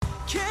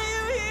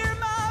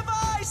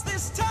lost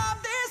this time.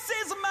 This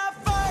is my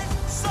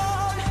fight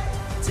song.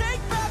 Take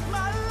back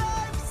my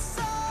life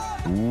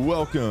song.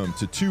 Welcome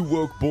to Two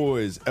Woke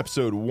Boys,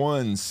 episode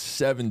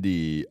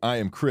 170. I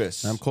am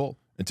Chris. I'm Cole.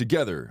 And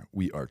together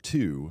we are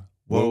Two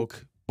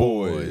Woke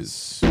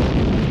Boys.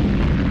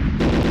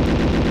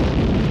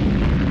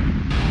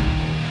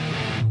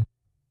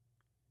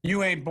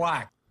 You ain't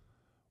black.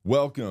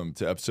 Welcome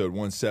to episode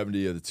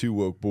 170 of the Two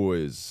Woke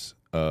Boys.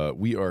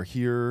 We are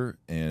here,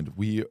 and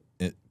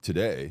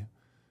today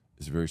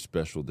is a very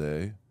special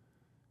day.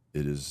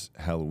 It is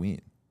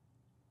Halloween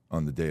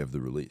on the day of the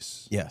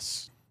release.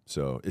 Yes.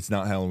 So it's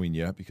not Halloween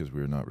yet because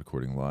we're not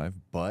recording live,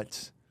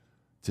 but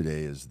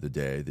today is the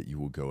day that you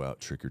will go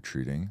out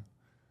trick-or-treating.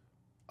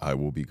 I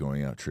will be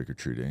going out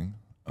trick-or-treating.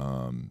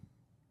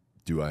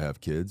 Do I have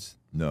kids?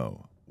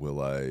 No.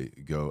 Will I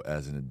go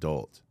as an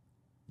adult?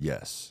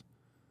 Yes.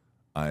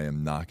 I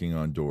am knocking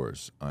on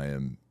doors. I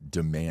am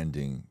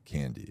demanding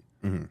candy.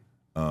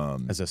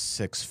 Mm-hmm. As a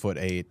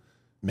 6'8"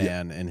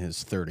 man in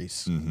his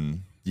 30s. Mm-hmm.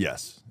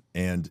 Yes.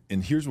 And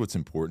here's what's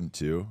important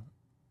too.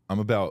 I'm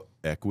about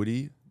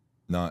equity,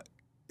 not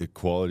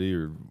equality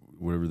or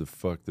whatever the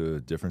fuck the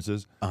difference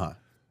is. Uh-huh.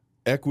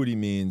 Equity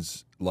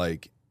means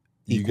like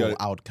Equal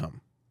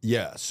outcome.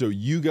 Yeah. So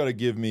you got to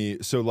give me.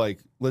 So like,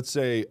 let's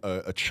say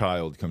a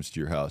child comes to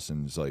your house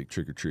and is like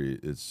trick or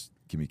treat. It's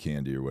give me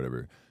candy or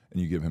whatever, and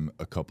you give him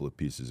a couple of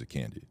pieces of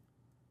candy.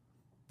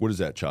 What does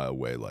that child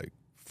weigh? Like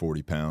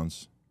 40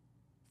 pounds,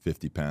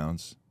 50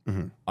 pounds.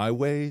 Mm-hmm. I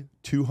weigh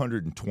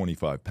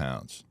 225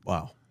 pounds.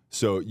 Wow.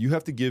 So you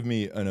have to give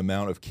me an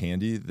amount of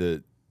candy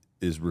that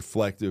is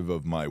reflective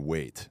of my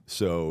weight.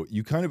 So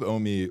you kind of owe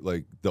me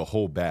like the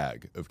whole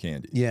bag of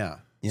candy. Yeah.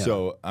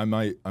 So I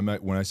might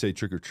when I say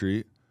trick or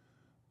treat,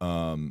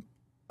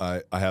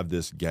 I have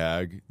this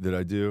gag that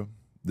I do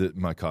that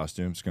my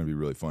costume is going to be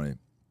really funny.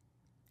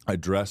 I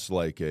dress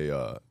like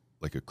a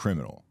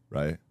criminal,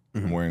 right?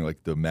 Mm-hmm. I'm wearing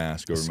like the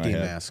mask over my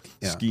head. Mask.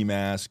 Yeah. Ski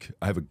mask.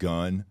 I have a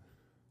gun,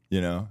 you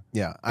know?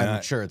 Yeah.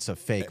 I'm sure it's a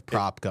fake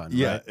prop gun,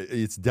 Yeah, right?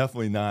 it's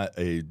definitely not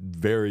a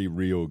very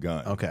real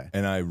gun. Okay.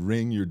 And I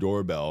ring your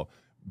doorbell,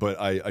 but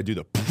I do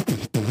the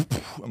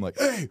I'm like,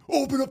 hey,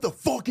 open up the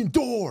fucking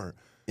door.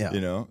 Yeah.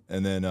 You know?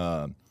 And then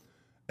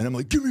and I'm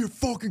like, give me your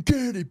fucking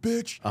candy,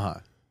 bitch. Uh-huh.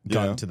 You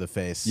Gun know? to the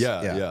face.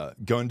 Yeah.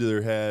 Gun to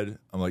their head.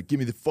 I'm like, give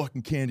me the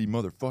fucking candy,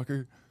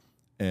 motherfucker.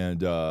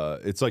 And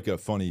it's like a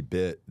funny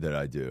bit that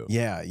I do.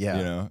 Yeah. You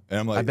know? And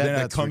I'm like, bet then I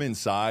that's come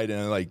inside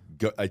and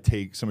I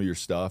take some of your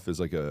stuff as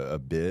like a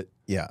bit.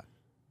 Yeah.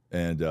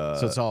 And So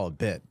it's all a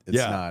bit. It's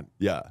not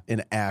yeah.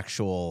 an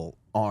actual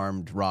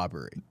armed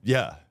robbery.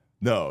 Yeah.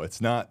 No,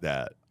 it's not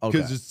that. Okay.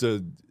 Because it's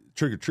a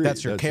trick or treat.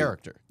 That's your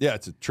character. Yeah,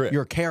 it's a trick.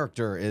 Your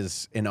character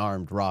is an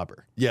armed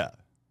robber. Yeah.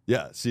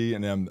 See,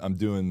 and I'm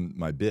doing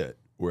my bit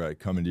where I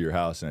come into your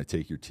house and I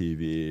take your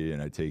TV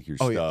and I take your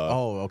stuff.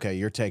 Oh, okay.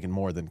 You're taking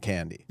more than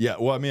candy. Yeah.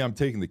 Well, I mean, I'm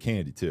taking the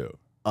candy too.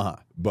 Uh-huh.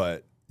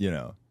 But, you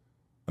know,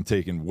 I'm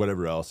taking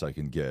whatever else I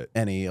can get.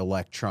 Any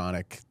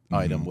electronic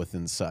item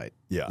within sight.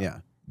 Yeah.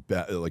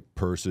 Yeah. Like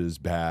purses,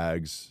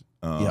 bags,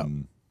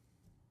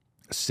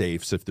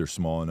 safes if they're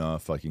small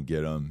enough, I can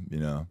get them, you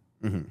know.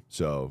 Mm-hmm.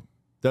 So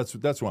that's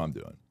what I'm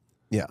doing.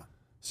 Yeah.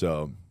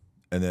 So,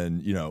 and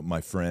then, you know, my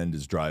friend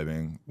is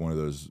driving one of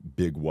those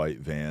big white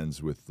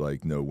vans with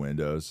like no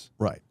windows.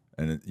 Right.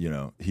 And, you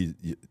know, he's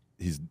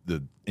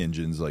the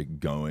engine's like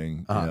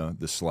going, you know,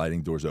 the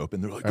sliding doors open.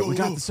 They're like, Right, we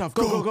got the stuff.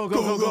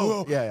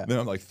 Go. Yeah. Then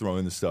I'm like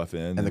throwing the stuff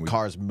in. And the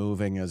car's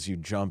moving as you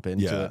jump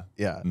into it.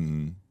 Yeah.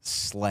 Mm-hmm.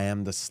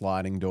 Slam the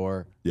sliding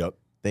door. Yep.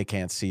 They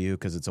can't see you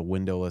because it's a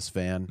windowless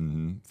van.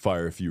 Mm-hmm.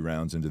 Fire a few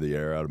rounds into the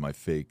air out of my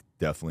fake,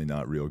 definitely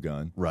not real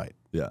gun. Right.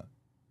 Yeah.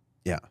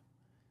 Yeah.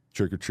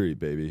 Trick or treat,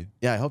 baby.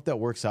 Yeah, I hope that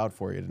works out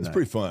for you tonight. It's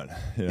pretty fun.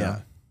 You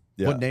know?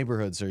 Yeah. What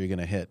neighborhoods are you going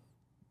to hit?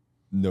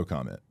 No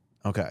comment.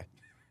 Okay.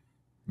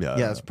 Yeah.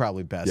 Yeah, it's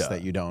probably best Yeah.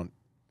 that you don't.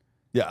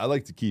 Yeah, I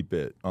like to keep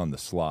it on the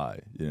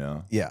sly, you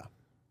know? Yeah.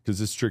 Because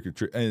it's trick or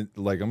treat. And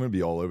like, I'm going to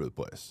be all over the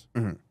place,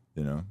 Mhm.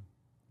 you know?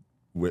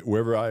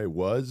 Wherever I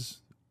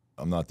was,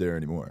 I'm not there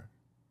anymore.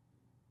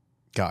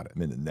 Got it.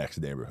 I'm in the next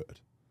neighborhood.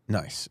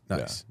 Nice.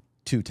 Yeah.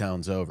 2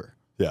 towns over.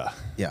 Yeah.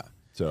 Yeah.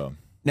 So,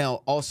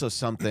 Now, also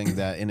something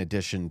that in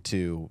addition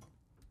to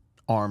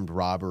armed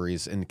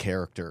robberies in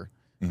character,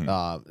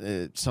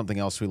 something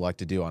else we like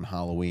to do on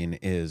Halloween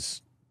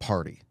is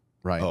party,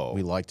 right? Oh.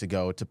 We like to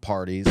go to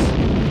parties,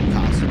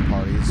 costume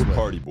parties. we're with-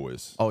 party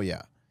boys. Oh,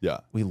 yeah. Yeah.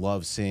 We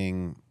love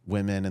seeing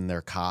women in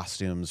their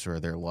costumes or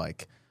they're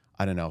like,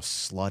 I don't know,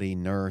 slutty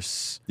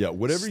nurse. Yeah.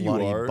 Whatever you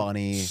slutty are,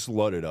 bunny.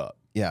 slut it up.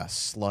 Yeah,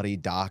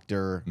 slutty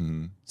doctor,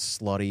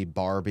 slutty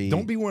Barbie.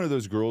 Don't be one of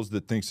those girls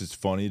that thinks it's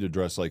funny to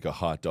dress like a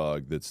hot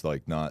dog that's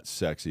like not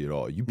sexy at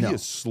all. You be No. a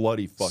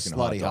slutty fucking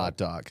slutty hot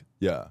dog. hot dog.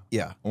 Yeah.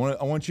 Yeah.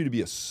 I want you to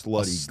be a A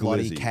slutty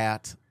slutty glizzy.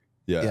 cat.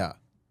 Yeah. Yeah.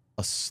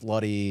 A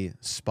slutty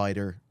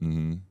spider.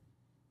 Mm-hmm.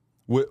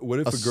 What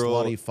if A a girl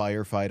slutty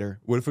firefighter.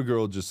 What if a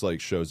girl just like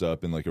shows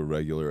up in like a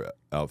regular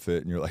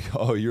outfit and you're like,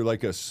 oh, you're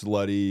like a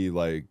slutty,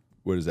 like,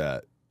 what is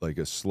that? Like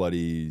a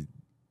slutty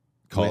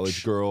college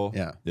Witch. girl?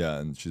 Yeah. Yeah.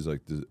 And she's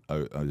like, I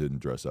didn't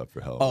dress up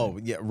for Halloween. Oh,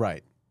 yeah,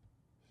 right.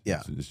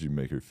 Yeah. Did you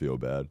make her feel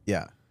bad?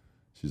 Yeah.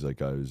 She's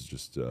like, I was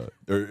just,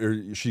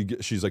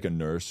 she's like a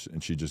nurse,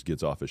 and she just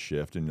gets off a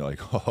shift, and you're like,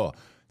 oh,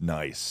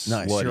 nice,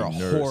 Nice. You're a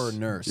nurse. whore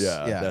nurse.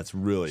 Yeah, Yeah. that's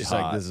really She's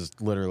hot. like, this is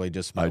literally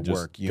just my I just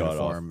work got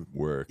uniform. off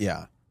work.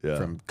 Yeah. Yeah.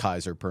 From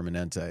Kaiser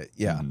Permanente.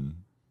 Yeah. Mhm.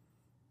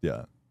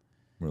 Yeah.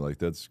 We're like,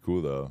 that's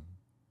cool though.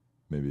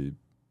 Maybe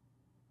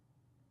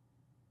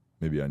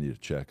I need a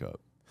checkup.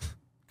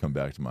 Come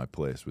back to my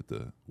place with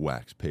the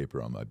wax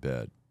paper on my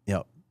bed.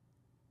 Yep.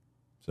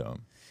 So,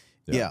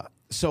 Yeah.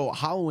 So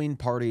Halloween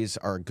parties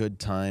are a good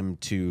time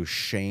to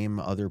shame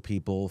other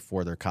people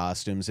for their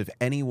costumes. If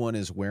anyone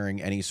is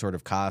wearing any sort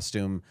of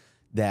costume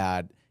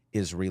that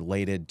is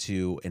related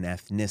to an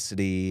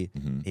ethnicity,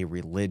 a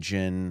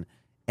religion,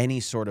 any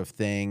sort of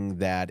thing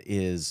that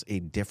is a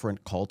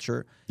different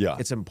culture, Yeah.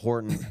 it's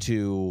important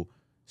to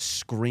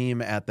scream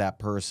at that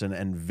person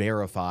and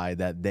verify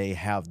that they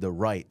have the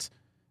right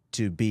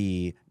to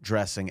be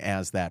dressing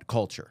as that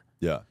culture.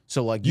 Yeah.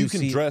 So like You you can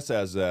see, dress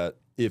as that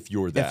if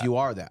you're that. if you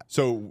are that.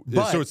 So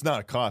But- it's not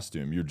a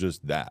costume. You're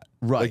just that.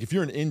 Right. Like if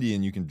you're an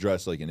Indian, you can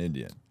dress like an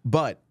Indian.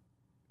 But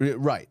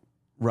right.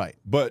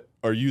 But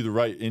are you the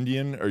right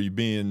Indian? Are you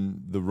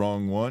being the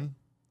wrong one?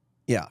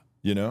 Yeah.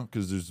 You know,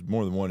 because there's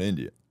more than one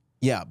Indian.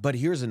 Yeah, but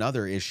here's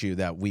another issue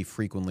that we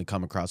frequently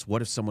come across.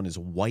 What if someone is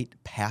white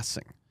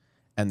passing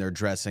and they're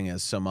dressing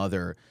as some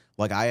other,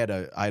 like I had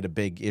a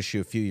big issue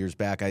a few years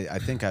back. I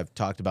think I've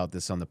talked about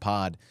this on the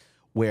pod,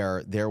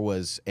 where there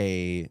was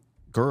a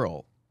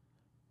girl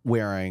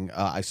wearing,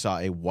 I saw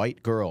a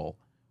white girl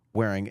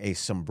wearing a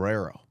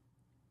sombrero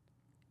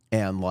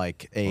and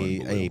like a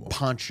Unbelievable.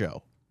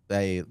 poncho,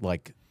 a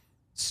like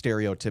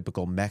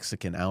stereotypical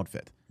Mexican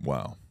outfit.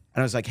 Wow.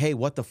 And I was like, hey,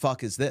 what the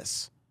fuck is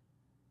this?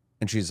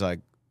 And she's like,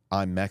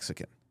 I'm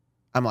Mexican.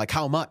 I'm like,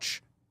 how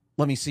much?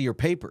 Let me see your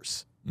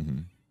papers. Mm-hmm.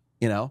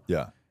 You know?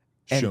 Yeah.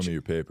 And Show she- me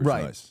your papers.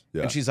 right. Nice.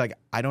 Yeah. And she's like,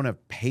 I don't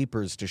have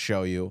papers to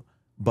show you,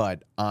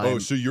 but I'm oh,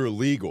 so you're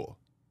legal.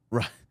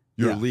 right.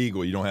 You're Yeah.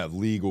 legal. You don't have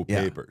legal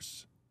Yeah.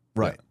 papers.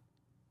 Right.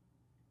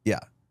 Yeah.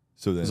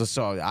 So then,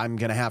 So I'm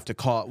gonna have to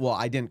call. Well,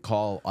 I didn't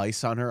call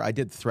ICE on her. I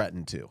did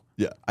threaten to.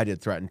 yeah. I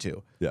did threaten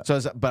to. Yeah. So,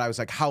 but I was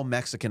like, how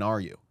Mexican are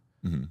you?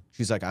 Mhm.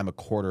 She's like, I'm a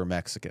quarter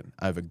Mexican.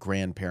 I have a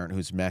grandparent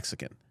who's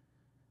Mexican.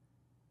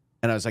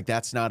 And I was like,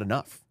 that's not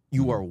enough.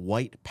 You Mm-hmm. are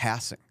white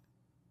passing.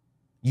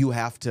 You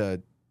have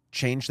to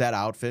change that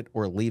outfit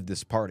or leave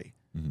this party.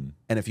 Mhm.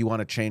 And if you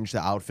want to change the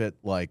outfit,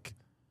 like,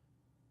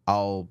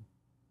 I'll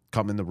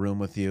come in the room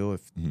with you.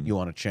 If Mhm. you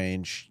want to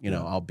change, you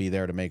know, Yeah. I'll be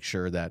there to make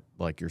sure that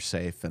like you're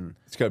safe and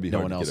It's got to be no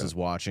hard one to else get is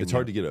watching. It's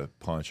hard to get a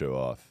poncho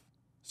off,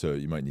 so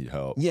you might need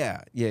help.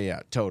 Yeah,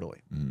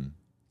 totally. Mhm.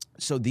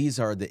 So these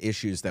are the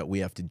issues that we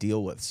have to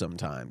deal with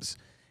sometimes.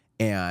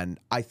 And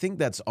I think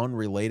that's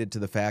unrelated to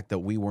the fact that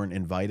we weren't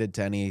invited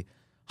to any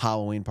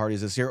Halloween parties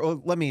this year.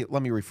 Oh, let me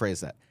rephrase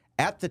that.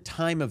 At the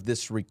time of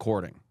this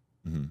recording,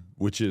 Mhm.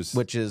 Which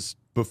is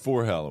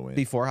before Halloween.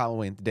 before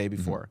Halloween, the day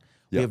before,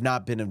 we Yeah. have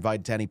not been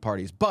invited to any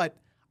parties. But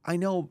I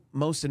know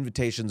most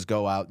invitations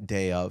go out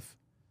day of.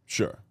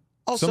 Sure.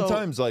 Also-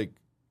 Sometimes, like,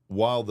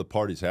 while the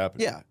party's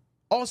happening. Yeah.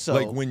 Also,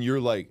 Like when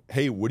you're like,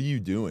 hey, what are you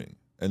doing?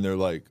 And they're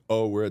like,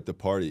 oh, we're at the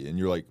party. And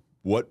you're like,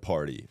 what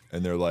party?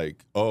 And they're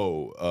like,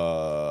 oh,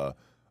 all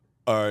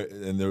right.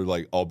 And they're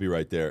like, I'll be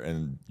right there.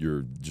 And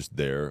you're just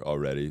there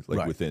already, like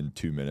Right. within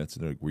 2 minutes.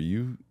 And they're like, were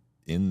you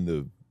in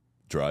the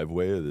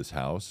driveway of this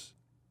house?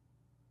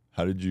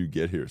 How did you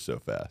get here so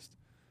fast?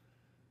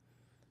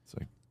 It's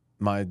like,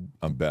 my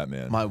I'm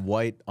Batman. white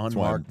why I'm-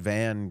 unmarked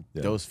van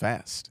Yeah. goes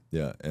fast.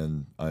 Yeah.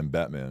 And I'm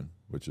Batman,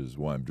 which is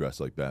why I'm dressed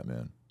like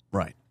Batman.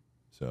 Right.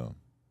 So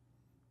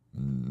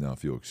now,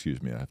 if you'll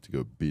excuse me, I have to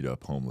go beat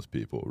up homeless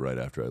people right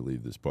after I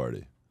leave this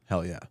party.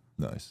 Hell yeah.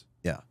 Nice.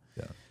 Yeah.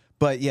 Yeah.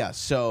 But yeah,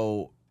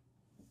 so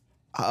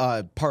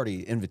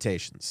party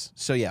invitations.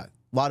 So yeah,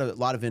 a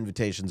lot of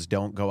invitations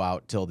don't go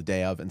out till the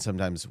day of, and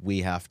sometimes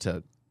we have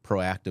to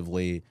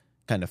proactively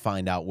kind of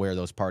find out where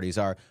those parties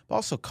are. But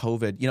also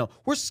COVID, you know,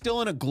 we're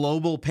still in a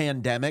global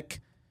pandemic.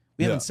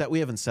 We Yeah.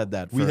 haven't said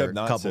that for We have a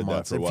not couple said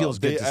months. that for a It while. feels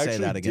good They to say actually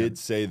that again. did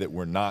say that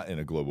we're not in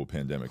a global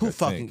pandemic. Who I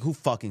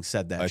fucking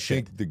said that I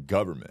shit? think the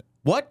government.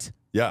 What?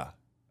 Yeah,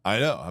 I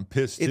know. I'm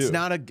pissed too. It's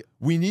not a.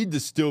 We need to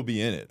still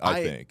be in it.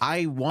 I think.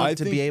 I want I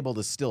to think- be able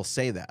to still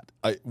say that.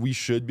 We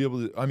should be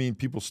able to. I mean,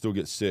 people still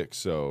get sick,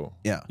 so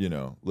Yeah. You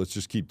know, let's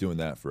just keep doing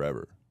that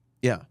forever.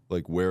 Yeah.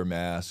 Like wear a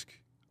mask.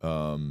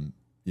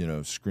 You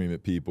know, scream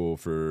at people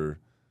for.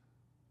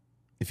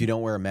 If you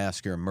don't wear a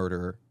mask, you're a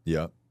murderer.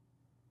 Yeah.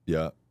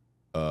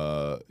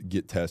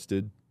 Get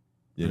tested.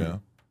 You Mhm.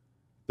 know,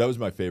 that was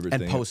my favorite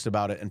And thing. post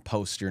about it and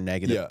post your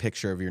negative Yeah.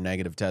 picture of your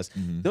negative test.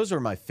 Mhm. Those are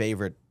my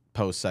favorite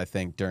posts, I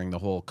think, during the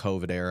whole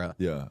COVID era.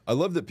 Yeah, I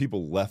love that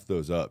people left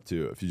those up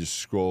too. If you just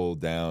scroll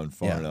down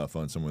far Yeah. enough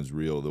on someone's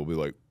reel, they'll be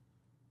like,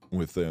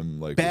 with them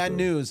like Bad with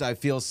the- news, I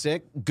feel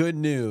sick. Good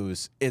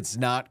news, it's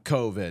not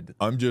COVID.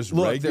 I'm just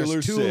Look, regular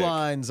there's two sick.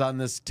 lines on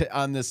this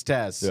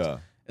test. Yeah,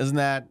 Isn't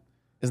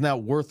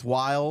that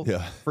worthwhile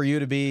Yeah. for you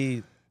to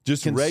be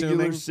just consuming?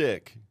 regular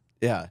sick.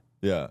 Yeah.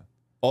 Yeah.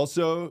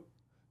 Also,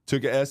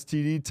 took a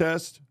STD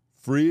test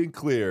free and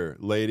clear,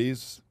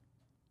 ladies.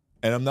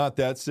 And I'm not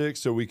that sick,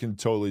 so we can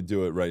totally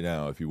do it right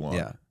now if you want.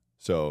 Yeah.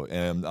 So,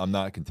 and I'm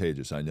not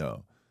contagious, I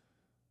know.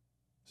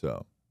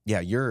 So,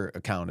 Yeah, your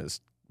account is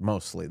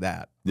mostly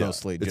that. yeah,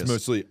 Mostly it's just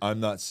mostly I'm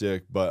not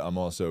sick, but I'm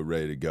also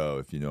ready to go,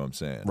 if you know what I'm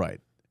saying.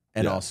 right.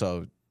 And Yeah.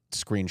 also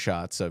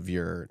screenshots of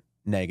your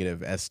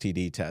negative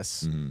STD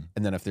tests. Mhm.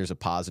 And then if there's a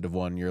positive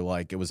one, you're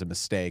like, it was a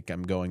mistake.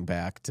 I'm going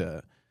back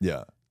to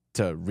Yeah.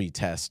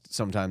 retest.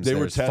 Sometimes They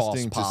were there's false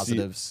testing to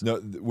positives. see. No,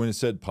 when it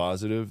said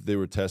positive, they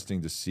were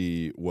testing to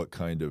see what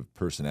kind of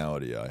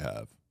personality I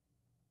have.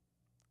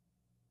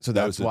 So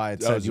that that's was a- why it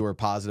that said was you a- were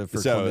positive for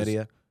it said I was-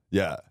 chlamydia.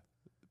 Yeah.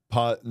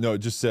 No, it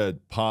just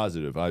said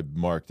positive. I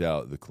marked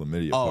out the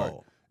chlamydia part.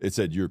 Oh, It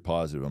said you're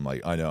positive. I'm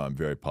like, I know, I'm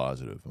very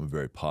positive. I'm a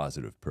very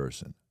positive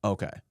person.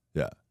 okay.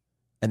 Yeah.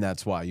 And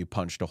that's why you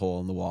punched a hole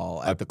in the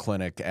wall at the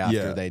clinic after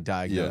Yeah, they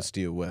diagnosed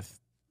you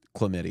with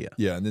chlamydia.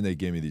 Yeah, and then they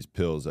gave me these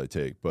pills I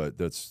take, but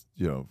that's,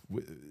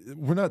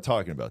 we're not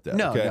talking about that.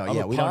 No, okay? no, I'm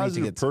yeah, a we don't need to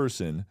positive get-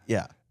 person,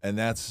 Yeah. and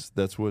that's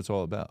what it's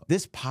all about.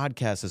 This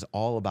podcast is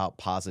all about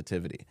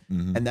positivity.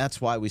 Mhm. And that's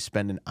why we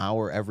spend an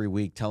hour every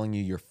week telling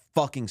you you're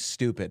fucking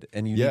stupid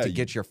and you Yeah, need to you-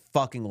 get your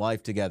fucking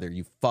life together,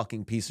 you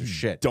fucking piece of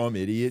shit. Dumb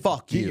idiot.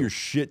 Fuck Get you. your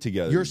shit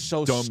together. You're you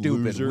so dumb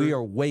stupid. loser. We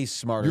are way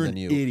smarter You're than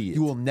an you. idiot.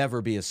 You will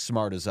never be as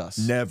smart as us.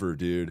 Never,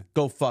 dude.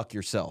 Go fuck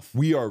yourself.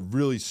 We are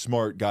really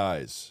smart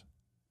guys.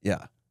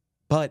 Yeah.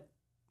 But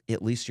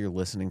at least you're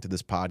listening to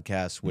this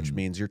podcast, which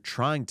means you're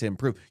trying to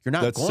improve. You're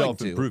not That's going to.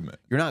 self-improvement.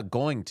 You're not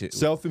going to.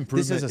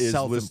 Self-improvement This is a is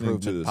self-improvement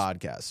listening to this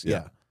podcast.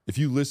 Yeah. If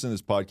you listen to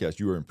this podcast,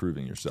 you are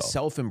improving yourself.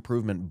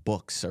 Self-improvement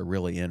books are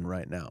really in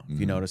right now. Have Mm-hmm.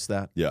 you noticed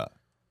that? Yeah.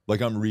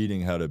 Like I'm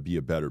reading how to be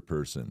a better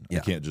person. Yeah.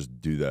 I can't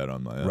just do that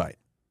on my own. Right.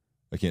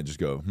 I can't just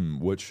go,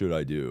 what should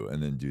I do?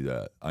 And then do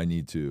that. I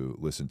need to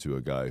listen to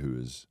a guy who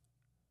is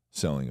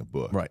selling a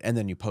book. Right. And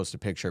then you post a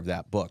picture of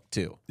that book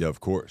too. Yeah,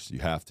 of course. You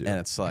have to. And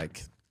it's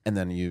like, and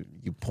then you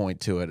point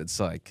to it. It's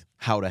like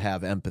how to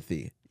have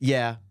empathy.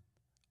 Yeah,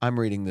 I'm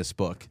reading this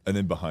book. And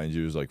then behind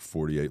you is like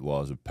 48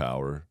 laws of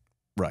power.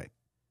 Right.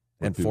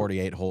 Where And people-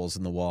 48 holes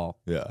in the wall.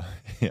 Yeah.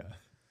 Yeah.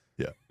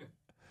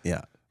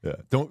 Yeah. Yeah.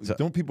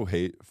 Don't people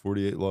hate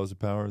 48 laws of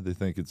power? They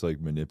think it's like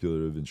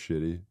manipulative and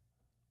shitty.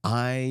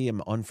 I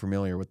am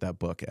unfamiliar with that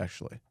book,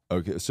 actually.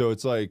 Okay, so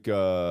it's like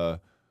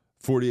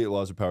 48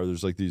 laws of power.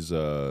 There's like these,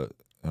 I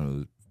don't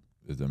know,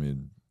 I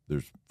mean,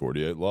 there's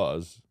 48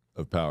 laws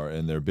of power,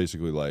 and they're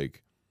basically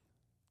like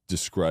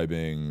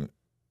describing,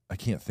 I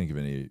can't think of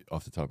any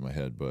off the top of my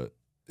head, but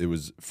it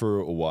was for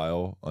a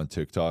while on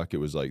TikTok. It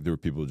was like there were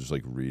people just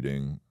like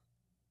reading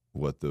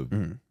what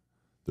the,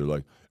 they're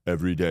like,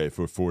 every day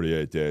for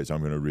 48 days, I'm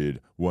going to read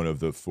one of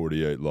the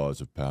 48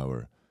 laws of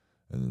power.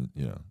 And,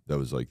 that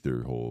was like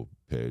their whole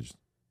page.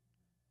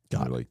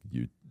 Got They're it.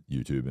 like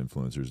YouTube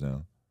influencers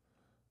now.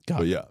 Got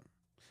But it. yeah.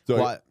 So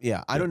Well,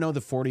 yeah, I don't know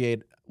the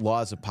 48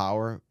 laws of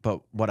power,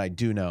 but what I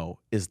do know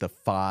is the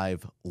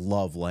 5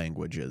 love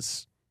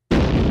languages.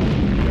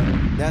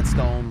 That's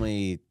the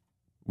only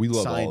we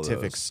love all scientific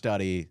of those.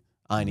 study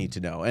I need to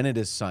know. And it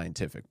is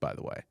scientific, by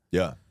the way.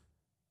 Yeah.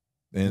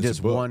 And it's a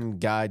Just book. one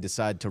guy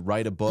decided to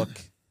write a book,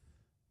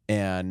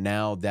 and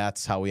now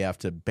that's how we have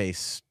to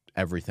base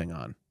everything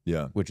on,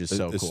 Yeah. which is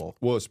so It's- cool.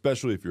 Well,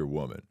 especially if you're a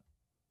woman.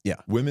 Yeah.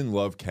 Women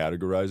love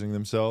categorizing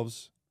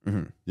themselves.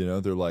 Mhm.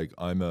 They're like,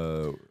 I'm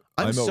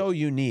so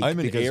unique. I'm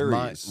an because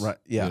Aries. right,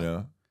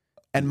 yeah.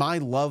 And my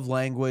love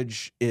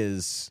language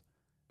is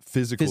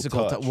Physical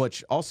touch,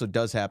 which also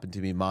does happen to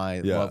be my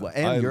Yeah. love language.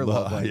 And I your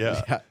love love- language.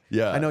 yeah.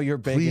 Yeah. I know you're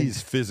big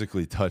Please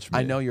physically touch me.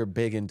 I know you're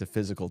big into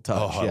physical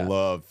touch. Oh, yeah. I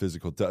love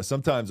physical touch.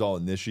 Sometimes I'll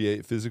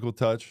initiate physical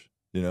touch,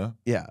 yeah.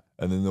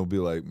 and then they'll be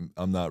like,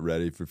 I'm not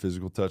ready for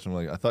physical touch. I'm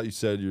like, I thought you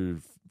said your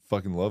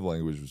fucking love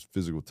language was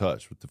physical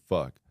touch. What the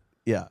fuck?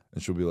 Yeah.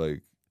 And she'll be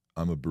like,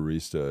 I'm a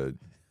barista at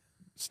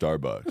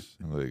Starbucks.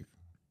 I'm like,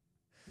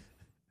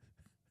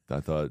 I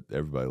thought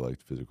everybody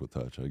liked physical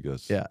touch. I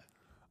guess. Yeah.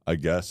 I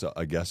guess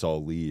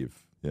I'll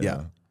leave. you Yeah.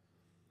 know?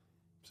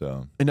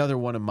 So Another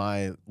one of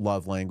my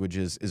love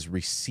languages is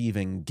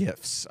receiving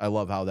gifts. I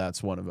love how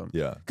that's one of them.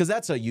 yeah. Because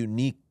that's a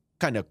unique,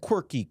 kind of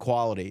quirky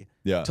quality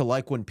Yeah. to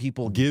like when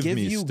people Give give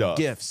me you stuff.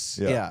 gifts.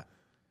 Yeah. Yeah.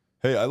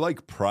 Hey, I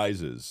like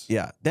prizes.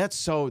 Yeah.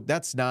 That's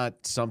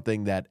not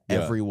something that Yeah.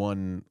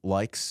 everyone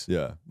likes.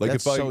 Yeah. Like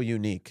That's if I so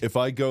unique. if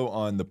I go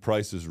on The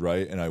Price is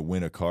Right and I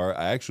win a car,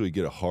 I actually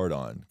get a hard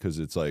on because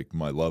it's like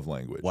my love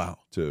language. Wow.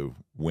 To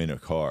win a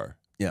car.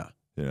 Yeah.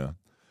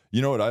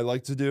 You know what I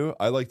like to do?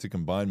 I like to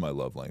combine my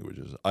love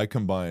languages. I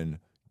combine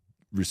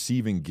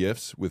receiving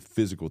gifts with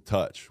physical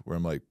touch, where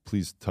I'm like,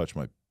 please touch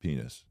my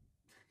penis.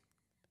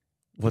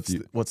 What's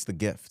you- what's the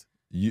gift?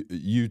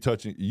 You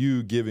touching,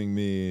 you giving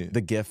me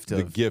The gift the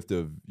of gift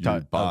of your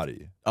of-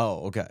 body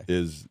Oh, okay.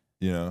 is,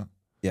 Yeah.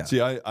 See,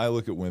 I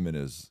look at women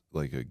as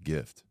like a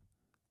gift,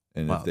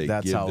 and Wow, if they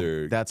that's give how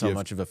their that's how gift,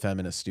 much of a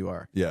feminist you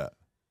are. yeah.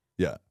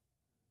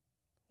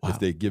 Wow. If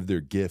they give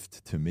their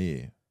gift to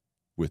me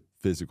with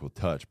physical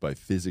touch, by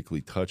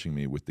physically touching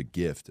me with the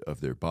gift of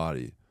their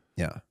body,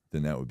 Yeah.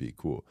 then that would be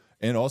cool.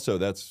 And also,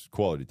 that's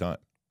quality time,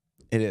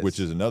 It is. which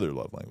is another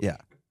love language. Yeah.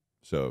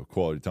 So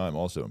quality time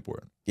also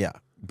important. Yeah.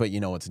 But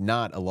it's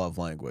not a love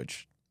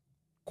language.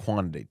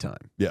 Quantity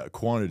time. Yeah,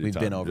 quantity We've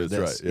time. been over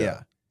That's this. right.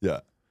 Yeah. Yeah.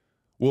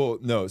 Well,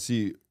 no,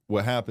 see,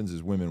 what happens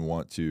is women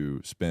want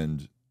to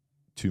spend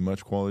too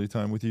much quality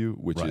time with you,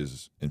 which Right.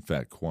 is, in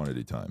fact,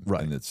 quantity time.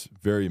 Right. And it's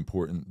very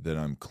important that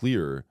I'm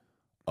clear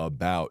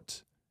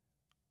about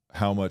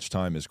how much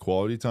time is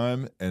quality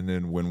time and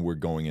then when we're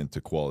going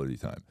into quality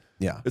time.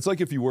 Yeah. It's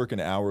like if you work an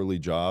hourly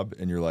job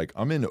and you're like,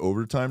 I'm in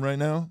overtime right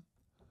now,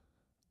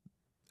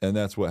 and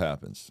that's what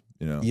happens,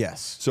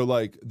 Yes. So,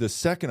 like, the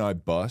second I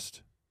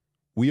bust,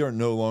 we are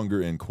no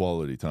longer in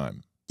quality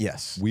time.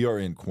 Yes. We are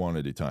in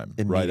quantity time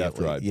right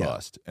after I Immediately, yeah.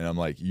 bust. And I'm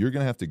like, you're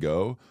going to have to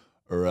go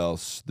or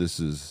else this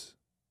is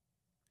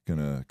going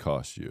to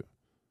cost you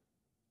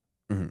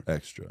Mhm.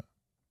 extra.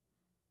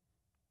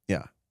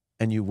 Yeah.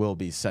 And you will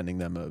be sending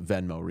them a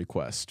Venmo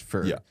request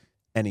for Yeah.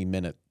 any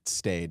minute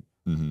stayed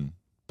Mm-hmm.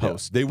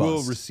 post. They will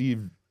bust.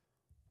 receive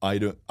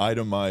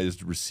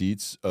itemized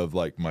receipts of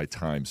like my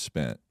time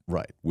spent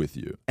Right. with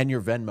you. And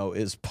your Venmo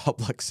is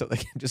public, so they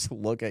can just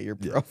look at your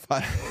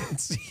profile and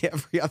see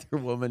every other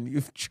woman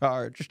you've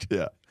charged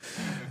Yeah.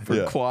 for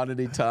Yeah.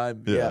 quantity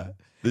time. Yeah. Yeah.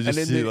 They just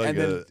and see then, like and,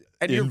 then,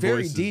 and you're very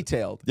invoices.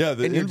 detailed. Yeah,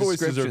 the in your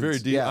invoices are very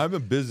descriptions. detailed. Yeah. I'm a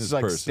business It's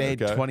like person.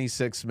 stayed okay?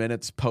 26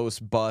 minutes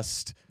post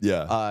bust.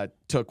 Yeah.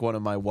 Took one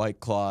of my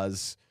White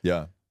Claws.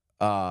 Yeah.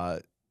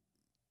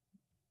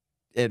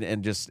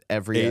 And just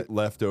every Ate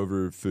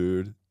leftover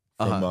food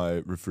from Uh-huh. my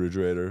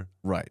refrigerator.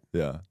 right.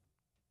 Yeah.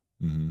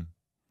 Mm-hmm.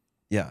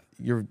 Yeah.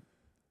 You're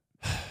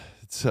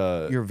It's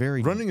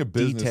very running a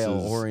business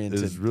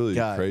detail-oriented is really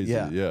guy. crazy.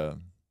 Yeah.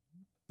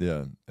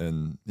 Yeah.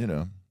 And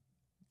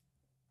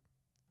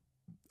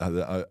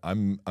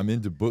I'm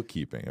into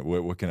bookkeeping.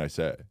 What can I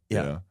say?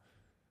 Yeah.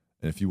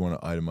 And if you want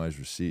to itemize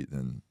receipt,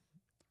 then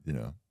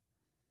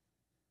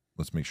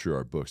let's make sure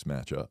our books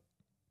match up.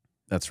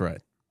 That's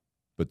right.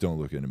 But don't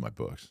look into my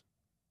books.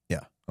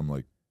 Yeah. I'm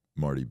like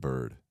Marty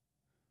Bird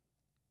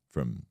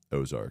from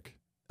Ozark.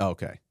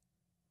 Okay.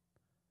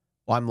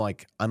 Well, I'm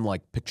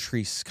like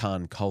Patrice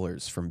Kahn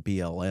Colors from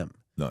BLM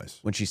Nice.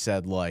 when she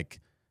said like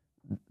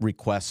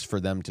requests for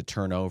them to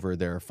turn over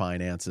their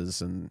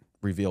finances and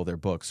reveal their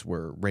books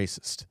were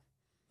racist.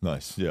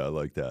 Nice. Yeah, I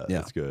like that. Yeah.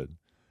 That's good.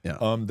 Yeah.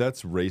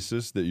 That's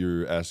racist that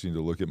you're asking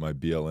to look at my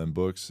BLM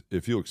books.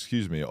 If you'll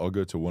excuse me, I'll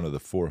go to one of the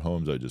 4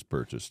 homes I just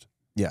purchased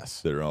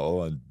Yes. that are all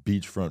on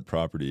beachfront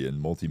property and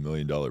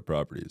multi-million-dollar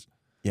properties.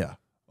 Yeah.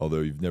 Although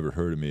you've never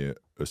heard of me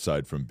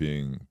aside from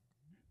being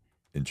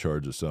in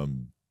charge of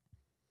some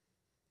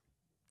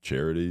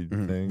charity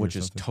thing, Which or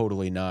is something.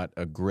 totally not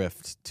a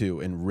grift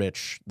to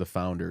enrich the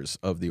founders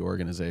of the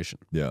organization.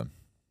 Yeah.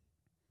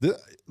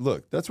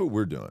 Look, that's what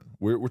we're doing.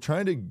 We're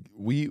trying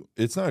to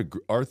it's not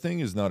our thing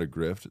is not a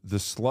grift. The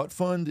slut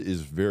fund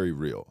is very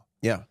real.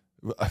 Yeah.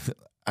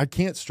 I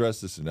can't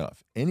stress this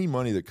enough. Any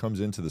money that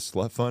comes into the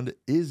slut fund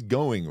is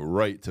going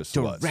right to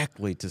sluts.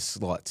 Directly to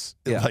sluts.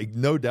 Yeah. Like,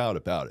 no doubt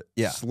about it.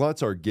 Yeah.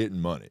 Sluts are getting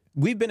money.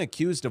 We've been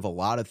accused of a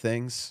lot of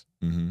things.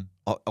 Mm-hmm.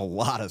 A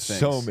lot of things.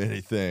 So many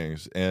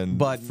things. And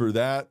But- for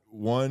that,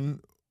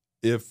 one,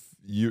 if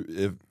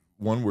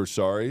one, we're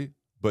sorry,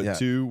 but Yeah.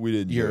 2, we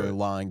didn't You're do a it.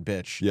 lying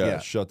bitch. Yeah,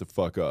 shut the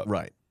fuck up.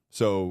 Right.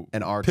 So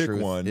And our pick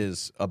truth one.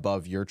 is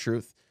above your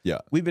truth. Yeah.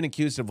 We've been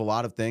accused of a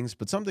lot of things,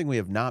 but something we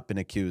have not been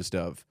accused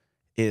of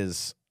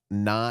is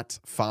not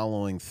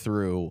following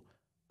through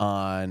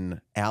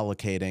on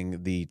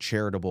allocating the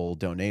charitable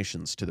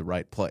donations to the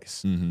right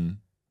place. Mm-hmm.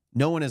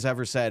 No one has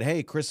ever said,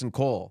 hey, Chris and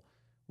Cole,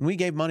 when we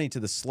gave money to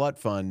the slut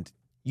fund,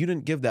 you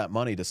didn't give that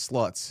money to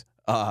sluts.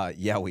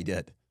 Yeah, we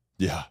did.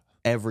 Yeah.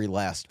 Every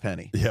last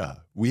penny. Yeah.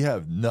 We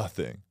have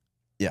nothing.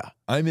 Yeah.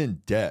 I'm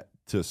in debt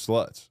to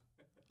sluts.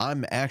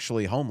 I'm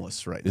actually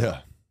homeless right now.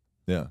 Yeah.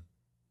 Yeah.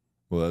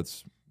 Well,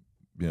 that's,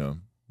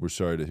 we're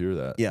sorry to hear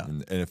that. Yeah.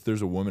 And if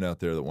there's a woman out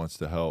there that wants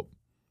to help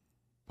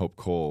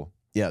Cole,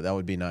 Yeah, that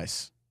would be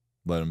nice.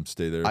 let him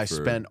stay there. I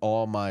spent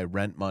all my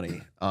rent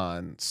money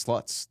on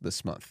sluts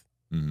this month.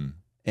 Mm-hmm.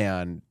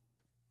 And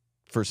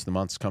first of the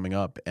month's coming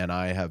up, and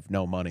I have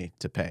no money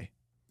to pay.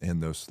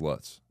 And those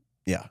sluts.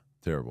 Yeah.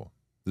 Terrible.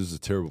 This is a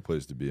terrible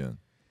place to be in.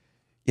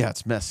 Yeah,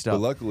 it's messed But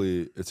up.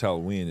 luckily, it's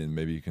Halloween, and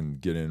maybe you can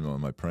get in on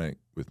my prank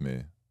with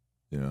me.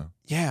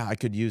 Yeah, I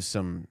could use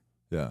some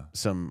Yeah.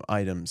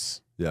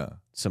 items, Yeah.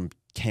 some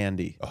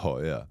candy, Oh,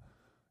 yeah.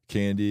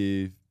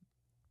 Candy,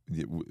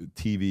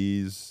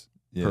 TVs,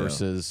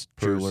 purses,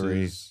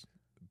 jewelry, purses,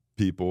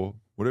 people,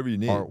 whatever you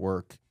need.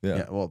 artwork.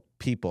 Yeah. Well,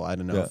 people, I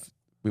don't know Yeah. if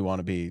we want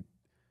to be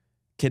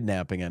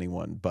kidnapping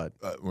anyone, but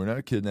We're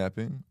not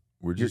kidnapping.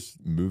 We're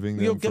just moving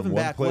them you'll give from them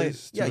one back later.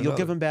 place to Yeah, you'll give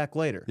another. them back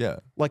later. Yeah.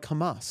 Like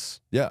Hamas.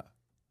 Yeah.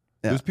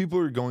 Yeah. Those people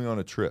are going on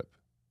a trip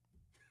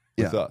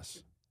with Yeah.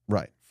 us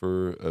Right.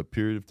 for a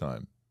period of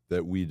time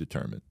that we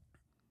determine.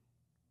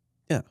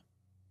 Yeah.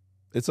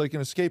 It's like an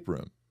escape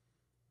room.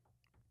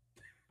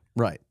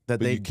 Right. That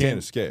But they you can't didn't-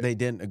 escape. They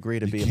didn't agree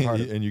to You be a can't-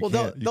 part of. and you well,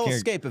 can't- you they'll can't-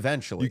 escape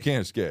eventually. You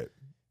can't escape.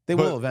 They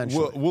But will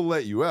eventually. We'll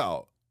let you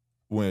out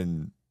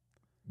when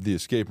the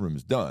escape room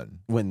is done.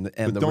 when the,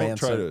 and But the don't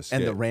try to ransom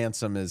and the escape.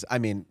 ransom is, I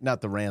mean,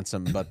 not the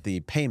ransom, but the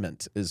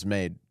payment is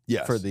made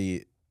Yes. for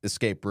the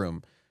escape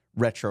room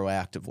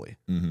retroactively.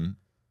 Mm-hmm.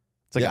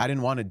 It's like, Yeah. I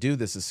didn't want to do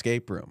this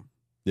escape room.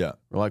 Yeah.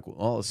 We're like,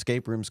 well,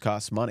 escape rooms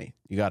cost money.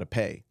 You got to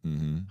pay.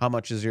 Mm-hmm. How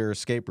much is your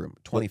escape room?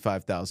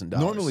 $25,000.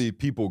 Normally,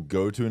 people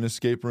go to an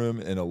escape room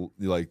and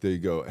like they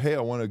go, "Hey, I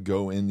want to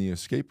go in the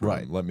escape room.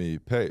 Right. Let me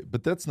pay."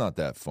 But that's not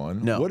that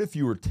fun. No. What if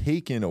you were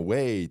taken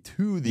away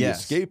to the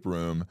Yes. escape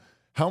room?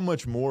 How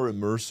much more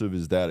immersive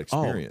is that Oh,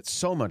 experience?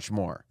 so much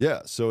more.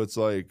 Yeah. So it's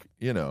like,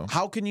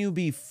 How can you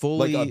be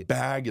fully like a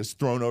bag is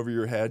thrown over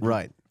your head,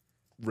 right?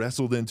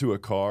 wrestled into a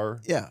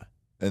car, Yeah,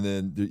 and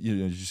then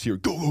you just hear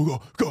go go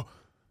go go,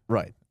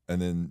 right.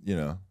 and then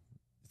you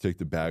take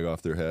the bag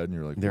off their head, and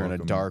you're like, They're in a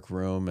 "Welcome- dark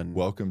room, and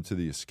Welcome to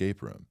the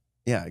escape room."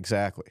 yeah,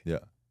 exactly. Yeah.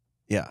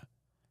 Yeah.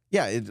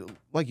 Yeah,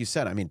 like you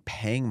said, I mean,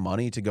 paying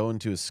money to go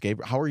into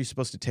escape. How are you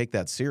supposed to take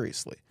that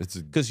seriously? It's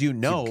a Because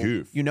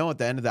goof. at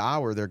the end of the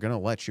hour they're going to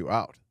let you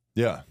out.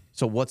 Yeah.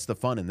 So what's the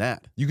fun in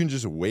that? You can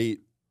just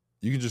wait.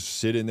 You can just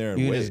sit in there and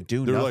You can wait. just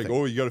do They're nothing. like,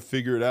 "Oh, you got to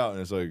figure it out,"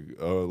 and it's like,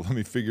 "Let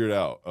me figure it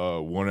out.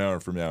 1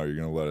 hour from now, you're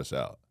going to let us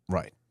out."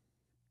 Right.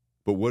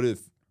 But what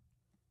if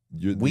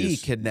We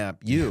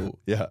kidnap you?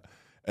 Yeah,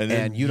 and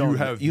then And you don't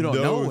no,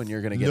 know when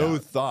you're gonna get no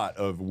out. thought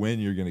of when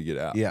you're going to get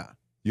out. Yeah.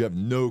 You have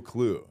no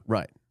clue.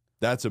 Right.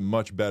 That's a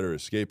much better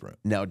escape room.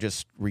 Now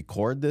just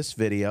record this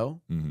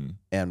video Mm-hmm.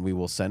 and we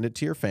will send it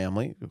to your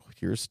family.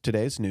 Here's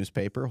today's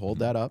newspaper. Hold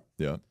that up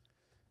Yeah.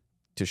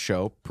 to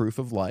show proof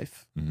of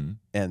life Mm-hmm.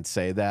 and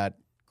say that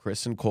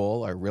Chris and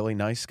Cole are really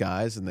nice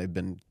guys and they've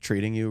been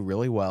treating you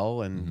really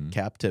well in Mhm.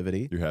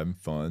 captivity. You're having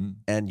fun.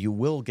 And you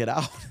will get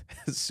out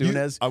as soon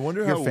as I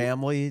wonder your how.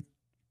 family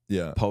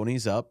Yeah.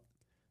 ponies up.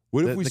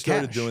 What the- if we the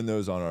started cash. doing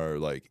those on our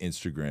like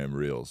Instagram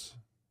reels?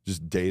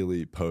 Just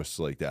daily posts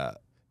like that.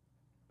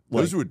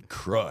 Like- Those would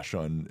crush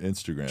on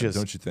Instagram, Just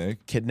don't you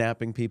think?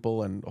 Kidnapping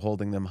people and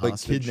holding them Like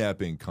hostage.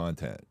 kidnapping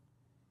content.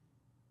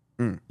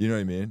 Mm. You know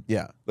what I mean?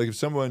 Yeah. Like if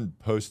someone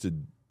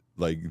posted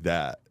like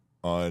that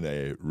on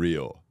a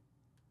reel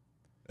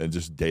and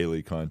just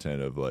daily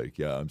content of like,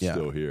 yeah, I'm Yeah.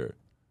 still here.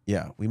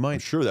 Yeah. We I'm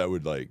might, sure that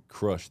would like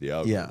crush the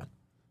algorithm. Yeah.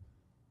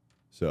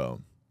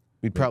 So,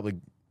 we'd probably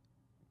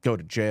go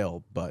to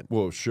jail, but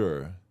well,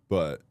 sure,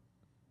 but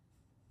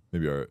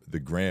maybe the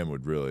gram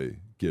would really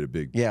get a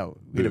big yeah,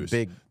 we had a boost.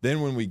 big,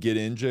 Then when we get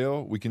in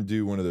jail, we can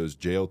do one of those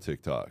jail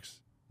TikToks.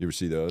 You ever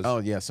see those? oh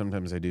yeah,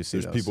 sometimes I do see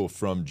There's those. people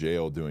from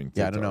jail doing TikToks.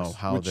 Yeah, I don't know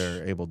how which-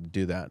 they're able to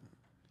do that.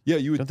 Yeah,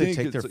 you would Don't they think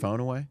take their it's- phone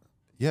away?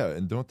 Yeah,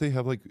 and don't they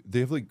have like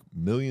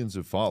millions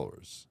of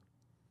followers,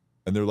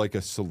 and they're like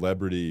a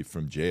celebrity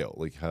from jail.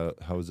 Like how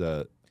is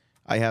that?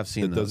 I have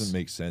seen That those. doesn't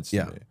make sense to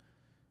Yeah. me.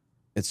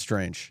 It's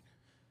strange.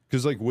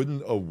 Because like,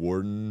 wouldn't a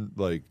warden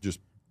like just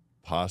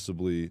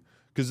possibly?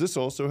 Because this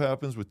also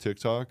happens with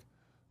TikTok.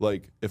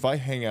 Like, if I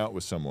hang out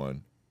with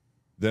someone,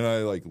 then I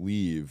like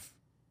leave,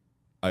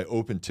 I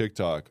open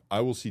TikTok, I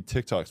will see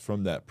TikToks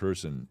from that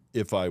person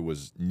if I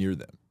was near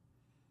them.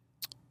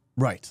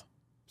 Right.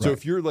 So Right.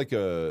 if you're like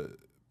a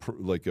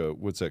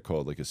what's that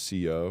called? Like a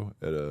CO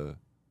at a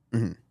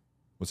Mhm.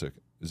 what's that?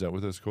 Is that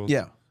what that's called?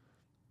 Yeah.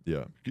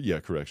 Yeah,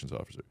 corrections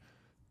officer.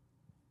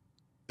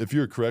 If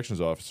you're a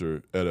corrections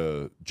officer at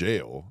a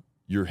jail,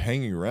 you're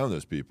hanging around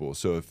those people.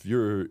 So if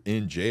you're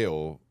in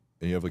jail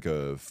and you have like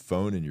a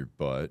phone in your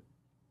butt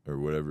or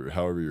whatever,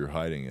 however you're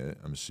hiding it,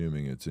 I'm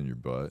assuming it's in your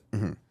butt,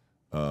 Mhm.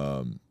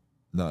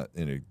 Not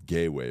in a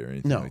gay way or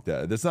anything No. like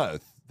that. That's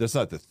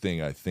not the thing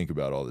I think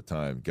about all the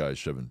time. Guys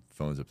shoving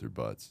phones up their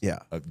butts. Yeah.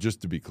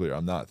 Just to be clear,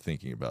 I'm not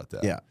thinking about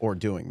that. Yeah. Or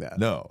doing that.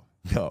 No.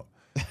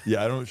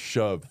 Yeah, I don't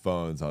shove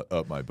phones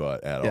up my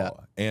butt at Yeah.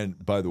 all.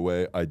 And by the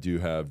way, I do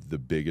have the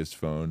biggest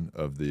phone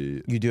of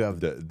the. You do have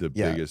the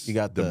yeah, biggest. you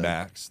got the the-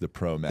 Max, the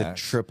Pro the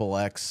Max. triple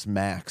X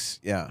Max.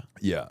 Yeah.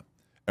 Yeah.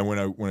 And when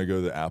I go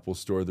to the Apple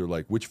store, they're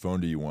like, "Which phone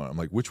do you want?" I'm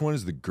like, "Which one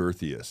is the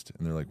girthiest?"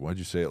 And they're like, "Why'd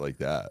you say it like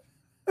that?"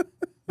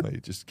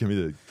 Like, just give me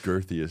the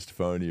girthiest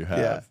phone you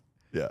have.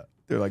 Yeah.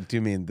 They're like, do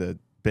you mean the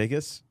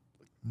biggest?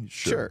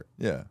 Sure.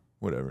 Yeah.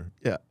 Whatever.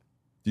 Yeah.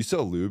 Do you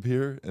sell lube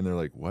here? And they're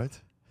like, what?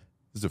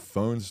 This is a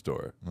phone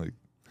store. I'm like,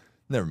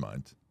 never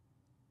mind.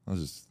 I'll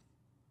just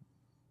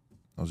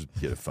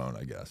get a phone,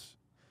 I guess.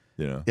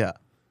 You know? Yeah.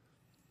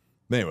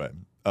 Anyway,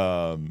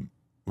 what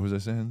was I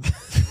saying?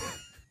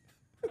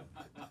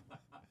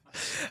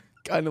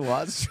 Kind of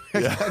lost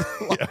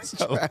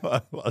track.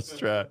 I lost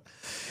track.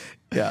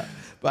 Yeah.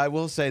 But I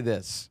will say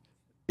this.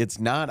 It's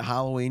not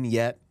Halloween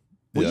yet.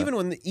 Well,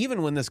 Yeah.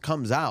 even when this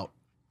comes out,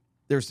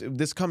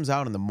 this comes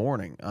out in the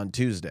morning on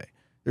Tuesday.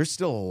 There's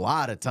still a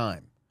lot of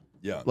time.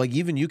 Yeah. Like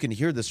even you can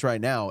hear this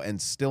right now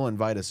and still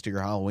invite us to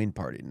your Halloween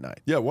party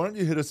tonight. Yeah, why don't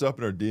you hit us up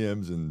in our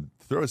DMs and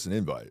throw us an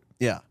invite,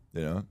 Yeah.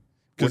 you know?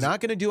 We're 'Cause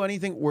not going to do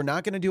anything. We're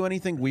not going to do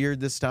anything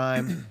weird this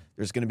time.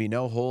 There's going to be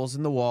no holes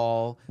in the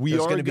wall. We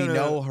There's are going to be gonna-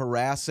 no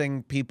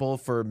harassing people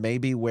for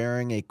maybe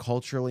wearing a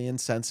culturally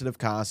insensitive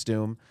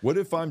costume. what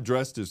if I'm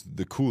dressed as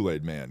the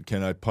Kool-Aid man?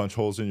 Can I punch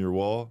holes in your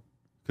wall?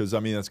 Because, I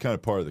mean, that's kind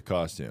of part of the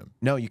costume.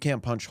 No, you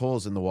can't punch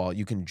holes in the wall.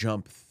 You can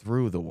jump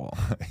through the wall.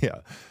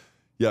 Yeah.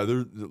 Yeah,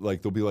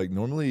 they'll be like,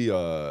 normally,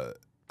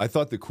 I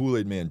thought the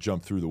Kool-Aid man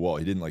jumped through the wall.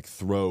 He didn't, like,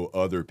 throw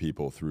other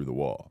people through the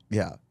wall,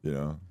 Yeah. you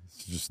know?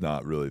 It's just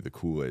not really the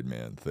Kool-Aid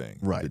man thing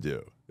to Right.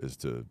 do, is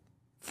to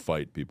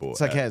fight people. It's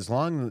like, hey, as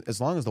long as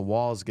the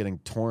wall is getting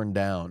torn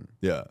down,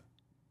 yeah.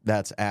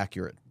 that's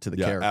accurate to the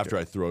Yeah, character. after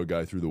I throw a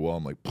guy through the wall,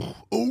 I'm like,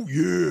 oh,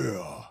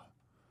 yeah.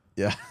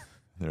 Yeah.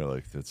 They're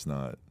like, that's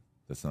not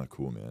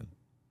cool, man.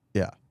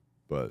 Yeah.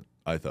 But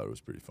I thought it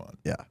was pretty fun.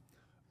 Yeah.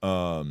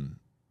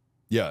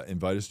 Yeah,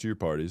 invite us to your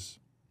parties.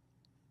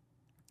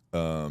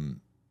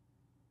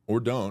 Or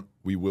don't.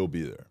 We will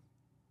be there.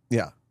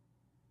 Yeah.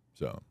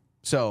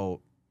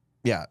 So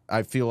Yeah,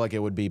 I feel like it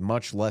would be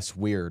much less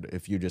weird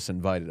if you just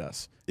invited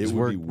us. It 'Cause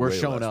would be we're way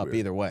showing less up weird.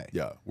 either way.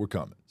 yeah, we're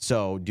coming.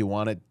 So do you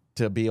want it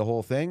to be a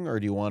whole thing, or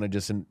do you want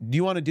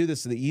to do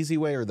this the easy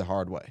way or the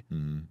hard way?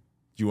 Mm-hmm. Do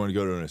you want to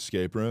go to an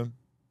escape room?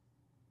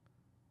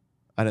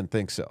 I didn't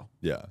think so.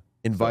 Yeah.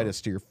 Invite So-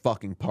 us to your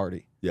fucking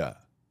party. Yeah.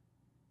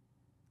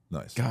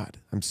 Nice. God,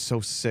 I'm so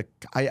sick.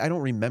 I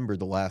don't remember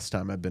the last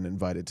time I've been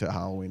invited to a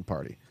Halloween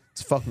party.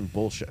 It's fucking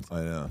bullshit.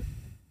 I know.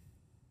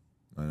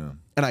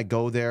 And I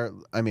go there.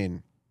 I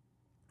mean,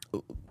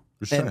 We're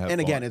just trying to have and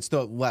fun. again, it's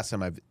the last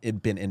time I've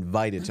been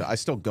invited to. I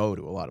still go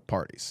to a lot of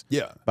parties,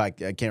 yeah.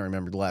 but I can't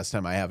remember the last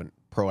time I haven't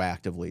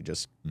proactively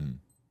just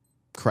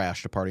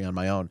crashed a party on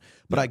my own.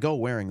 But I go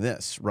wearing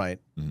this, right?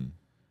 Mm-hmm. And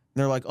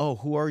they're like, "Oh,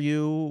 who are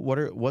you?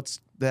 What's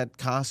that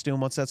costume?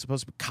 What's that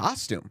supposed to be?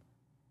 Costume?"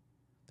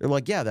 They're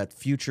like, "Yeah, that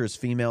Futures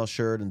female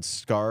shirt and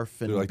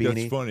scarf and They're like, beanie."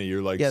 that's funny.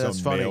 You're like Yeah, some that's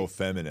funny. male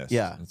feminist.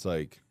 Yeah. It's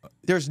like,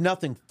 There's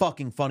nothing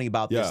fucking funny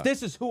about this. Yeah.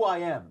 This is who I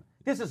am.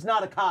 This is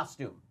not a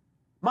costume.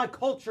 My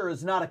culture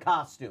is not a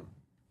costume.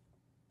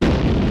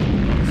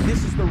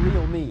 This is the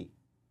real me.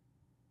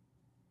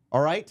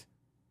 All right?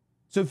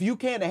 So if you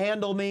can't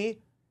handle me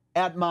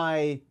at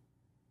my...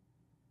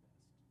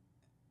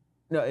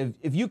 No,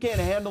 if you can't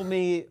handle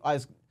me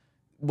as...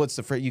 What's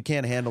the phrase? You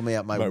can't handle me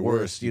at my, My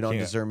worst. worst, You you don't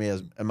can't deserve me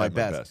as at my at my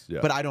best. best, yeah.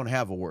 But I don't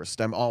have a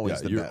worst. I'm always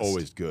yeah, the you're best.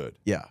 always good.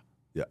 Yeah.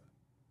 Yeah.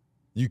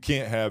 You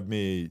can't have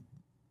me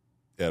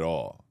at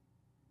all,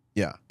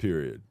 Yeah.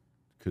 period,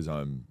 because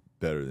I'm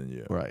better than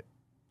you. Right.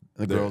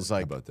 The There, girl's how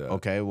like, about that?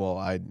 okay, well,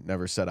 I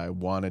never said I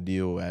wanted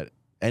you at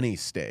any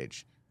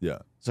stage. Yeah.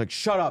 It's like,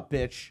 shut up,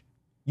 bitch.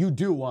 You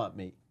do want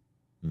me.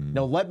 Mhm.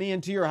 Now let me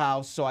into your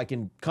house so I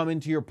can come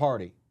into your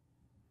party.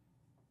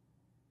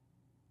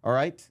 All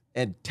right?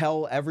 And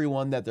tell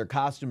everyone that their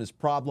costume is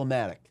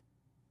problematic.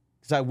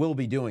 Because I will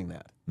be doing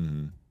that.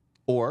 Mm-hmm.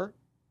 Or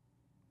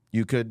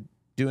you could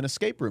do an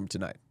escape room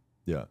tonight.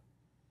 Yeah.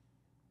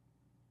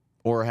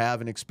 Or have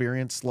an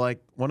experience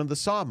like one of the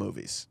Saw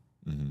movies.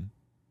 Mm-hmm.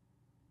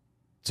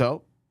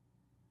 So,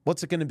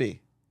 what's it going to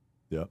be?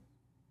 Yeah.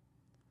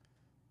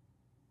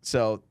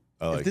 So,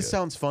 I like if this it.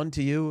 sounds fun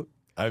to you,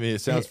 I mean, it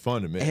sounds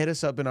fun to me. hit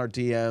us up in our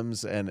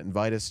DMs and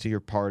invite us to your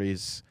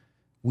parties.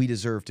 We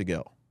deserve to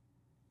go.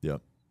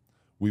 Yep.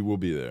 We will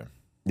be there.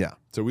 Yeah.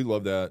 So we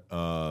love that.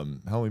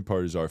 Halloween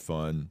parties are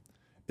fun.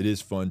 It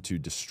is fun to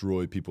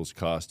destroy people's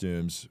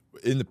costumes.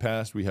 In the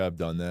past, we have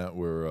done that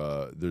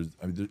where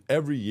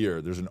every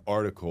year there's an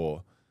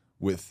article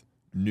with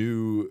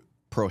new,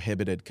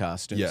 Prohibited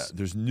costumes. yeah,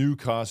 there's new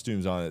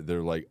costumes on it.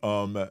 They're like,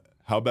 how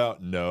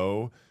about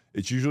no?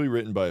 It's usually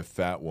written by a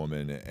fat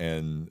woman,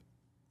 and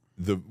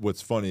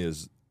what's funny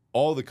is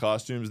all the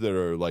costumes that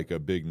are like a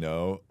big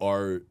no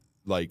are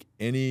like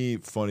any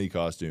funny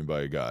costume by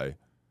a guy.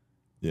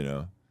 You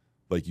know,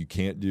 like you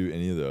can't do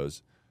any of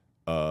those.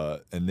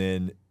 And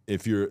then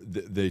if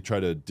they try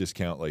to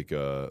discount like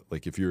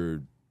if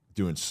you're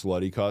doing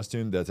slutty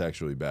costume, that's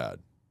actually bad,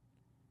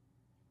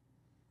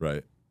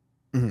 right?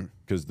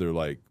 Because they're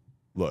like,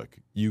 look,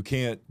 you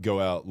can't go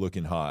out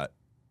looking hot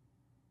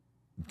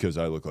because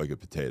I look like a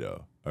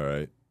potato. All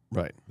right,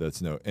 Right.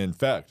 that's no. In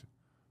fact,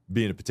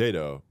 being a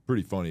potato,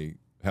 pretty funny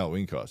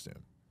Halloween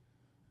costume.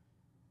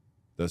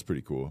 That's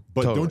pretty cool.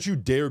 But Totally. don't you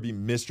dare be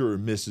Mr. or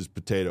Mrs.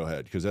 Potato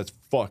Head because that's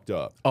fucked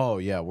up. Oh,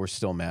 yeah. We're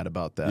still mad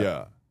about that.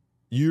 Yeah.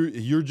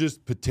 You're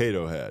just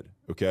Potato Head,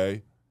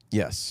 okay?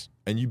 Yes.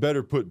 And you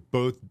better put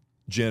both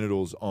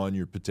genitals on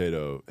your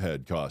Potato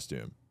Head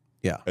costume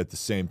Yeah. at the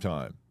same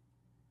time.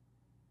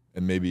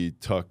 And maybe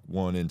tuck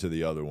one into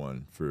the other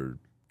one for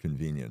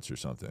convenience or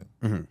something.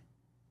 Mhm.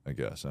 I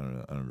guess. I don't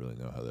know. I don't really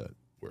know how that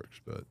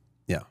works, but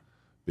Yeah.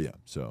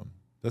 so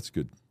that's a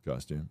good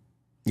costume.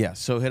 Yeah.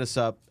 So hit us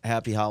up.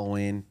 Happy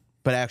Halloween.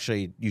 But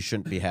actually, you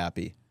shouldn't be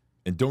happy.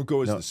 And don't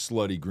go as No. the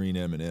slutty green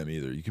M&M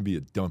either. You can be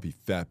a dumpy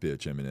fat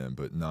bitch M&M,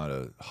 but not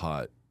a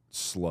hot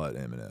slut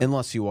M&M.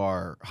 Unless you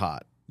are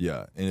hot.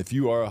 Yeah, and if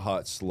you are a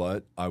hot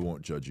slut, I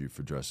won't judge you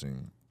for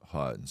dressing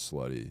hot and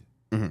slutty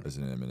Mhm. as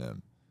an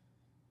M&M.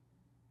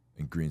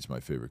 And green's my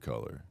favorite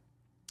color,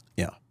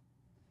 Yeah.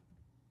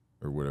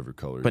 or whatever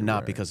color. But you're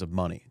not wearing. because of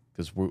money.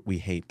 Because we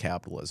hate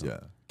capitalism. Yeah,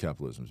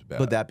 capitalism's bad.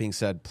 But that being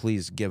said,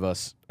 please give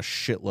us a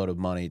shitload of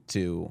money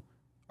to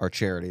our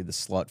charity, the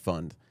Slut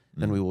Fund.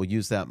 And we will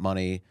use that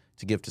money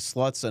to give to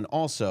sluts and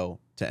also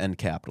to end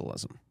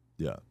capitalism.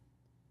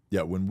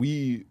 yeah, when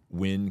we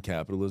win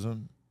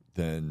capitalism,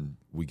 then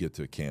we get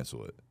to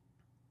cancel it.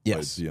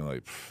 Yes. By being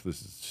like, "Pff,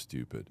 this is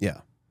stupid.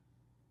 Yeah.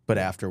 But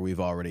after we've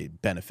already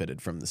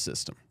benefited from the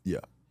system. Yeah.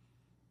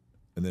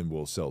 And then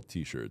we'll sell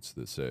T-shirts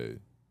that say,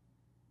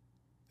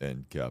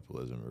 and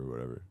capitalism or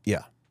whatever.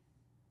 Yeah.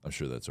 I'm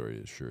sure that's already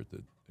a shirt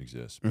that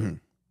exists. But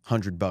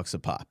 $100 a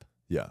pop.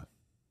 Yeah.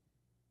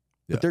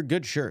 But they're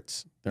good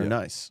shirts. They're Yeah.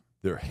 nice.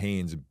 They're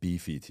Hanes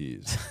beefy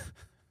tees.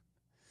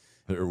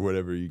 Or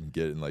whatever you can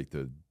get in like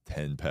the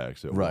 10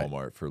 packs at Right.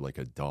 Walmart for like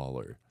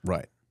 $1.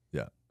 Right.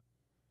 Yeah.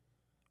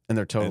 And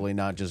they're totally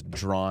not just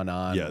drawn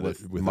on Yeah,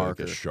 with with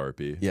marker. like a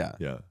Sharpie. Yeah.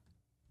 Yeah.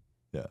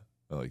 Yeah.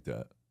 I like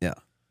that. Yeah.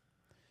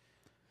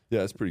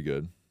 Yeah, it's pretty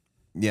good.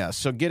 Yeah,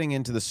 so getting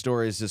into the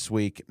stories this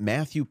week,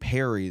 Matthew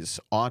Perry's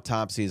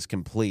autopsy is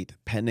complete,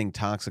 pending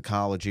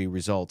toxicology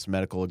results,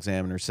 medical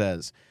examiner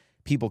says.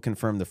 People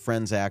confirm the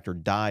Friends actor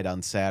died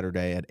on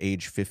Saturday at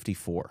age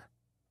 54.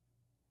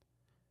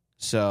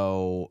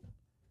 So,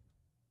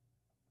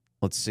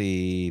 let's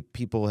see.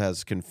 People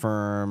has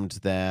confirmed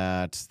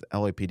that the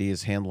LAPD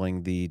is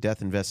handling the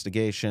death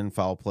investigation.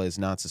 Foul play is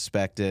not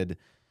suspected.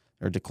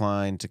 They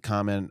declined to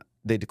comment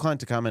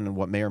on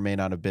what may or may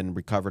not have been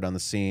recovered on the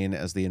scene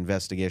as the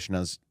investigation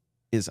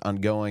is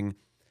ongoing.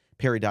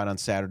 Perry died on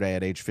Saturday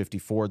at age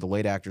 54. The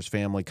late actor's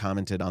family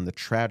commented on the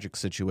tragic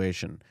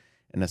situation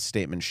in a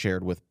statement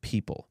shared with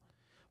People.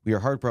 We are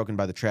heartbroken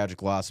by the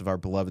tragic loss of our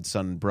beloved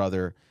son and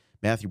brother.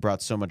 Matthew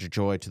brought so much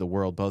joy to the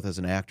world, both as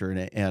an actor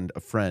and a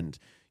friend.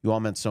 You all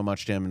meant so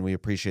much to him, and we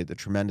appreciate the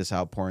tremendous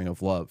outpouring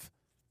of love.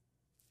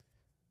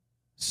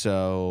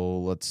 So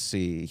let's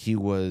see. He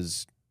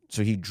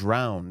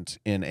drowned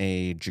in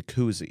a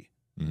jacuzzi.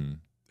 Mm-hmm.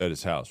 At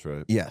his house,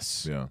 right?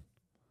 Yes. Yeah.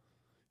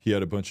 He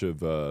had a bunch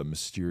of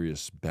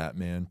mysterious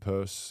Batman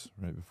posts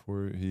right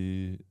before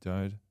he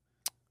died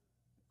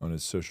on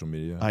his social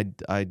media.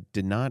 I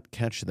did not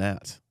catch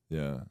that.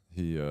 Yeah.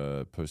 He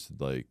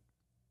posted like,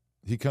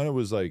 he kind of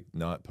was like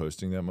not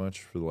posting that much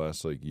for the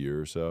last like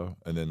year or so.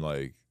 And then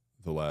like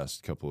the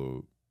last couple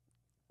of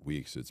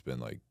weeks, it's been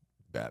like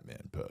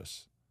Batman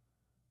posts.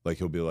 Like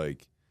he'll be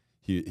like,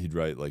 he'd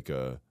write like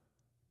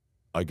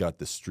I got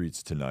the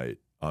streets tonight.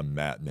 I'm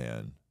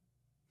Matman.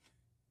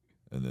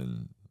 And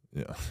then,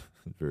 yeah,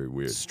 very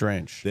weird.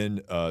 Strange.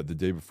 Then the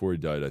day before he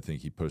died, I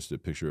think he posted a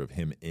picture of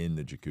him in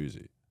the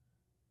jacuzzi.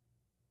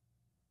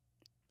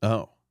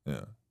 Oh.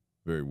 Yeah.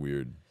 Very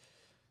weird.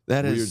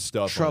 That Weird is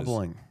stuff on his-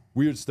 troubling.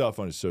 Weird stuff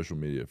on his social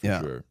media for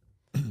Yeah. sure.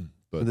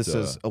 But This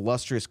is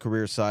illustrious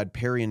career side.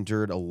 Perry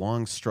endured a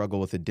long struggle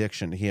with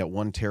addiction. He, at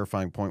one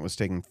terrifying point, was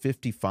taking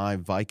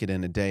 55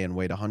 Vicodin a day and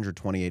weighed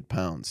 128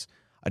 pounds.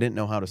 I didn't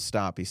know how to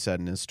stop, he said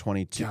in his God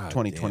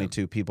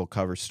 2022 People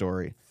cover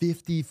story.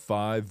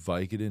 55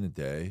 Vicodin a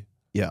day.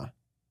 Yeah.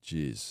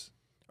 Jeez.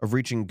 Of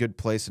reaching a good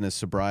place in his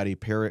sobriety,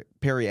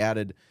 Perry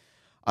added,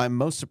 I'm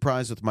most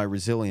surprised with my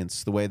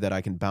resilience, the way that I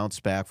can bounce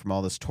back from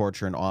all this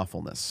torture and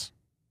awfulness.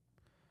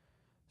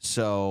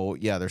 So,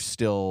 yeah, they're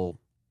still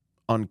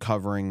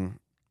uncovering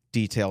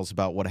details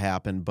about what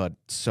happened, but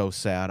so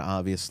sad,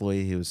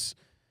 obviously. He was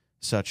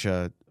such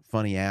a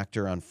funny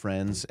actor on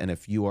Friends, and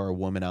if you are a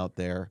woman out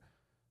there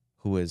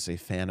who is a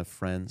fan of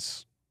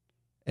Friends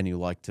and you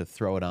like to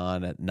throw it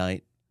on at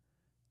night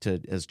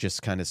as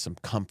just kind of some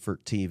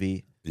comfort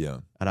TV, Yeah.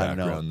 and I don't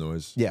know. Background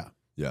noise. yeah,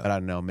 Yeah. I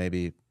don't know,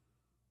 maybe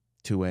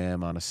 2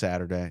 a.m. on a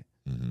Saturday,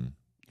 Mm-hmm.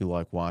 you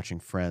like watching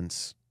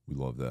Friends, We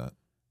love that.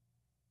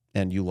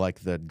 and you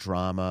like the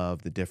drama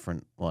of the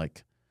different,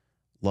 like,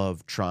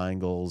 love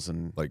triangles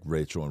and Like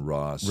Rachel and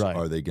Ross. Right.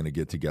 Are they going to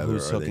get together?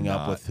 who's Are hooking they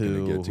up not with gonna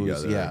who, Get who's,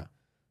 together? yeah.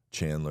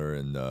 Chandler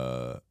and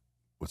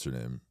what's her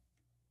name?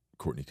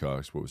 Courtney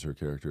Cox. What was her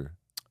character?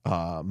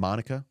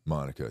 Monica?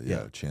 Monica.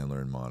 Yeah. Yeah. Chandler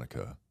and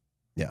Monica.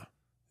 Yeah.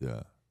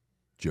 Yeah.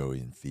 Joey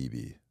and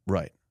Phoebe.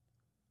 Right.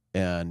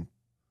 And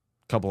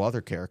a couple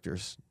other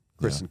characters,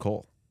 Chris Yeah. and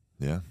Cole.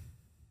 Yeah.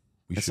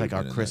 We It's should've like,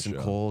 are been in Chris that and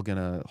show. Cole going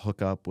to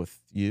hook up with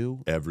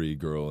you? Every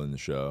girl in the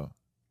show.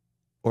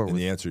 Or And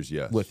with, the answer is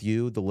yes. with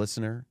you, the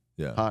listener,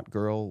 Yeah. hot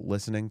girl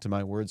listening to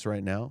my words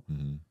right now?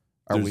 Mm-hmm.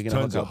 Are There's we going to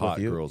tons hook of up hot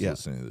with you? girls Yeah.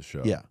 listening to the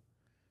show. Yeah.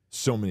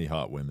 So many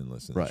hot women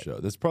listening to Right. the show.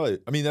 That's probably,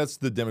 I mean, that's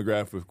the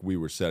demographic we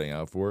were setting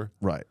out for.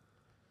 Right.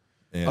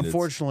 And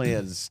Unfortunately,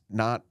 it's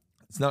not.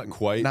 it's not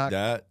quite not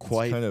that.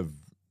 quite. It's kind of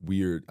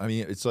weird. I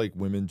mean, it's like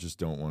women just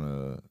don't want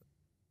to.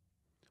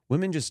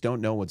 Women just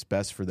don't know what's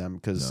best for them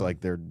because, No.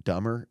 like, they're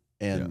dumber.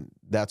 And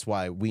that's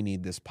why we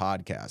need this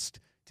podcast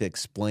to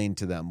explain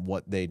to them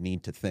what they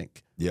need to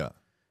think. Yeah.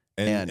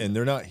 And And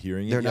they're not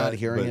hearing it. They're not yet,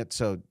 hearing but it.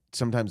 So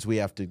sometimes we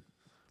have to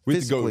We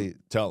have to go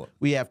physically- tell them.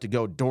 we have to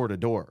go door to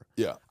door.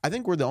 Yeah. I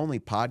think we're the only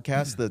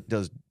podcast that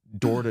does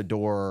door to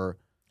door.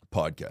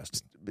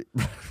 Podcast.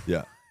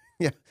 Yeah.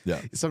 Yeah.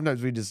 Yeah.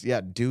 Sometimes we just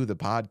do the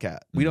podcast.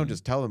 We don't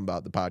just tell them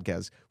about the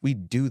podcast. We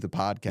do the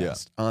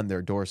podcast on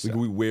their doorstep.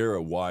 Like we wear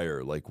a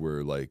wire like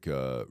we're like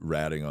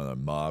ratting on a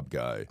mob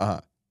guy.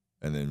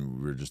 And then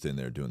we're just in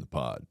there doing the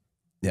pod.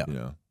 Yeah. You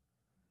know?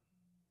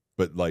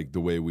 But like the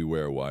way we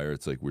wear a wire,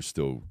 it's like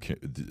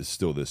it's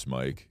still this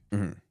mic,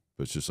 Mhm.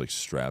 but it's just like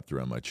strapped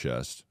around my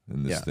chest.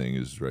 And this Yeah. thing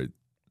is right,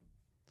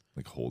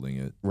 like holding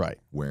it, Right.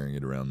 wearing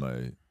it around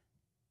my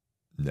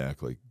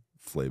neck like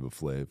Flava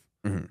Flav.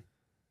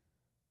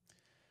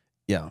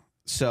 Yeah.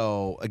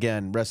 So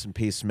again, rest in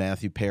peace,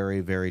 Matthew Perry.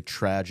 Very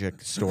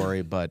tragic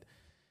story, but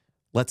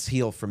let's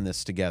heal from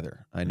this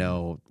together. I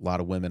know a lot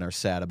of women are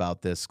sad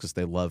about this because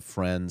they love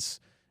Friends,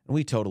 and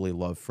we totally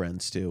love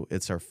Friends too.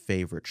 It's our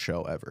favorite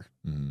show ever.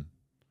 Mm-hmm.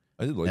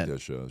 I did like that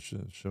show.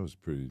 The show was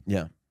pretty.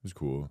 Yeah, it was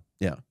cool.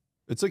 yeah,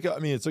 It's like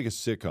it's like a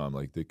sitcom.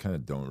 Like they kind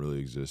of don't really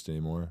exist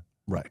anymore,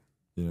 right.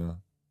 you know.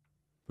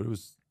 But it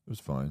was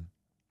fine.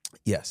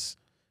 Yes,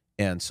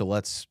 and so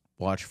let's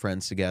watch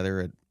Friends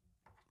together at,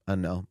 I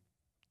don't know,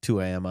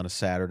 2 a.m. on a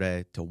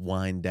Saturday to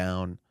wind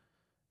down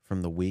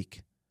from the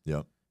week.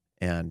 Yep.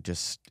 And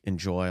just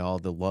enjoy all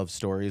the love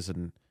stories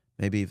and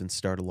maybe even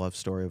start a love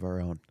story of our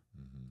own.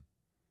 Mm-hmm.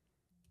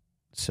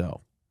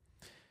 So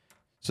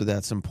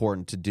that's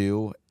important to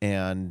do.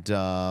 And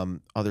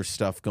other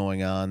stuff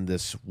going on.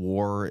 This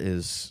war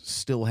is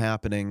still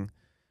happening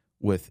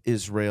with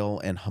Israel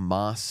and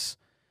Hamas.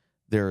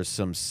 There's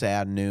some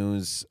sad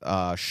news.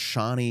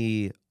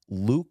 Shani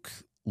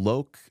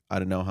Loke, I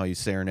don't know how you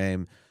say her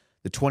name,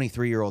 the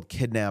 23-year-old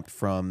kidnapped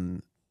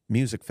from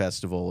music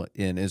festival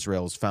in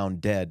Israel is found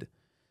dead,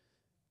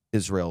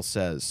 Israel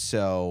says.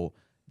 So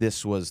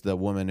this was the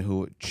woman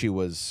who, she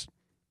was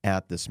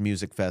at this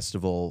music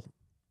festival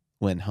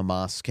when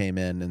Hamas came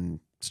in and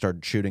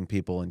started shooting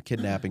people and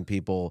kidnapping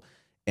people,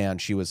 and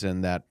she was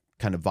in that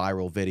kind of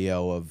viral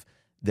video of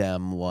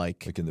them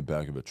like in the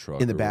back of a truck.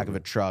 In the back of a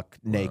truck,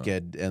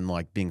 naked and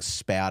like being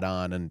spat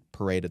on and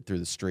paraded through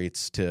the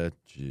streets to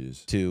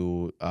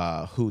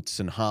hoots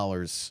and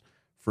hollers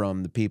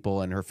from the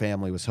people, and her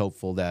family was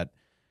hopeful that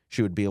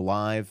she would be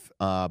alive,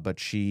 but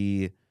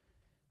she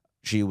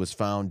was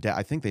found dead.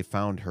 I think they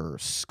found her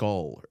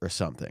skull or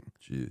something.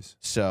 Jeez.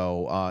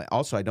 So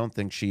also, I don't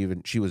think she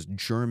was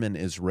German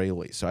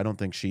Israeli, so I don't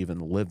think she even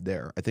lived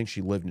there. I think she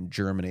lived in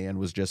Germany and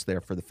was just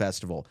there for the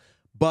festival.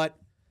 But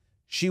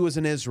she was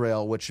in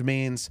Israel, which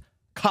means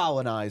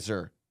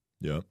colonizer.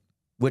 Yep.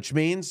 Which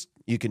means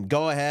you can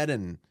go ahead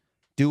and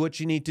do what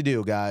you need to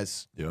do,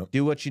 guys. Yep.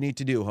 Do what you need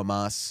to do,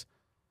 Hamas.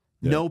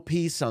 Yep. No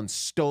peace on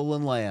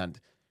stolen land.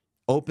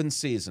 Open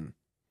season.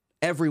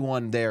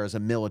 Everyone there is a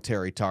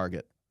military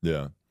target.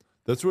 Yeah.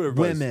 That's what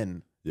everybody's...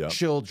 Women, Yep.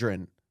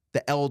 children,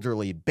 the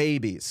elderly,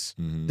 babies.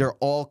 Mhm. They're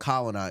all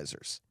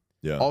colonizers.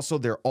 Yeah. Also,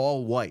 they're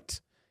all white.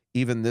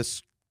 Even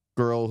this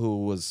girl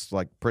who was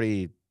like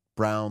pretty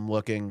brown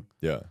looking.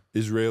 Yeah.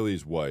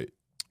 Israelis white.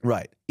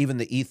 Right. Even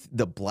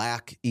the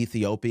black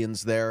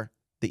Ethiopians there,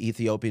 the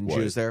Ethiopian White.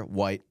 Jews there,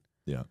 white.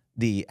 Yeah.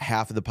 The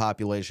half of the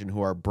population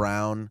who are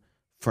brown,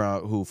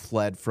 who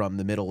fled from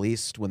the Middle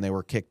East when they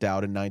were kicked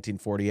out in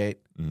 1948,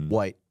 Mhm.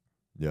 white.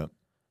 Yeah.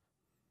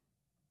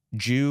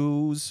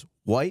 Jews,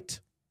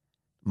 white.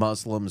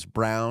 Muslims,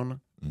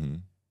 brown. Mm-hmm.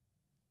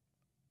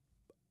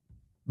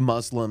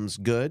 Muslims,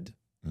 good.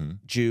 Mhm.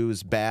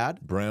 Jews,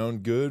 bad. Brown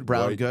good,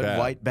 Brown, white, good. bad.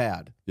 White,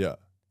 bad. Yeah.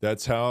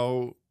 That's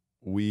how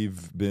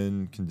we've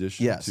been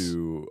conditioned Yes.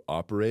 to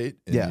operate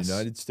in Yes. the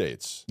United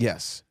States.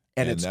 Yes.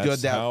 And it's that's good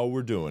that how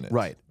we're doing it.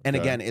 right. And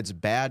Okay? again, it's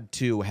bad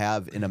to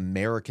have an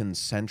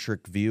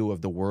American-centric view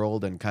of the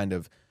world and kind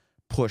of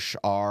push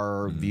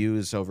our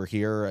views over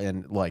here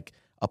and like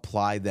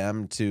apply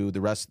them to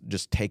the rest.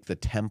 Just take the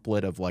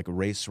template of like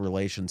race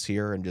relations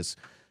here and just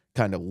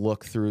kind of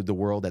look through the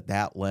world at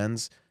that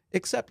lens.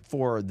 Except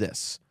for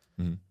this,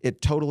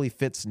 it totally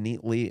fits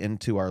neatly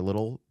into our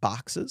little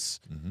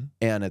boxes,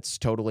 and it's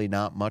totally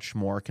not much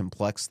more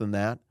complex than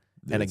that.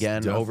 And It's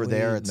again, over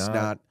there, it's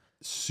definitely not.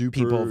 super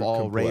People of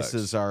all complex.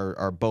 races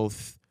are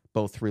both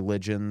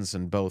religions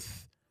and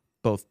both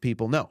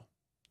people. No,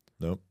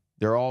 Nope.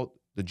 they're all,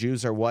 the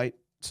Jews are white,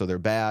 so they're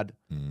bad.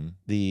 Mm-hmm.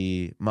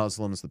 The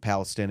Muslims, the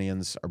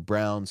Palestinians are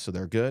brown, so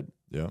they're good.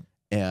 Yeah.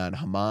 And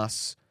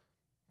Hamas,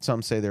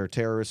 some say they're a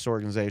terrorist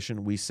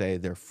organization. We say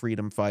they're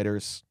freedom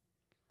fighters.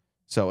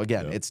 So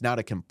again, Yeah. it's not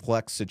a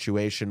complex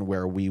situation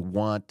where we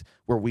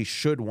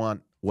should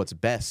want what's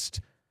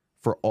best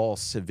for all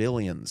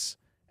civilians,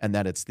 and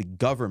that it's the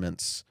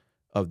governments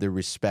of the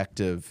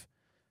respective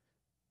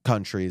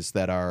countries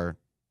that are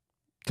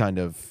kind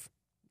of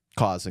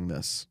causing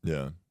this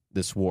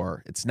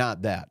war. It's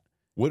not that.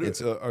 What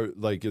It's-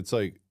 it's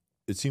like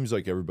it seems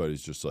like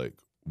everybody's just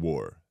like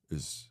war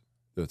that's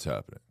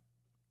happening.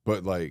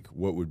 But like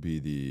what would be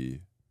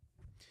the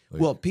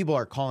Well, people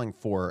are calling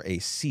for a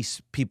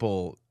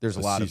there's a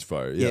lot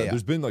ceasefire. of Yeah,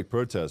 there's been like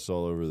protests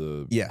all over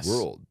the Yes.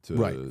 world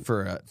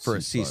for a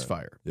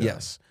ceasefire. Yeah.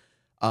 Yes.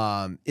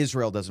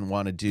 Israel doesn't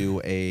want to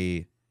do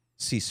a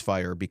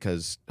ceasefire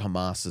because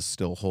Hamas is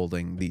still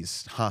holding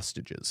these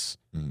hostages.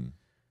 Mhm.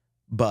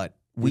 But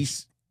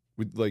Which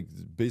like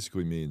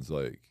basically means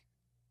like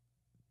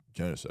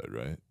genocide,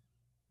 right?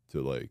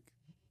 To like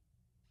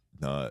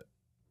not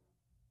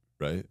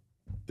right?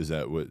 Is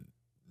that what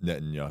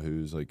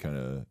Netanyahu's like kind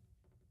of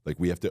like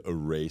we have to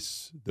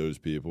erase those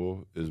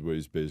people is what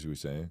he's basically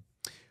saying?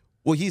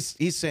 well, he's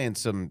saying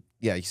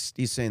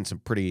he's saying some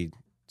pretty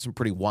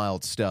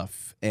wild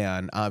stuff,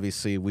 and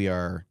obviously we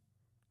are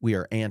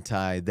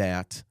anti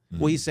that.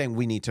 Well, he's saying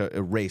we need to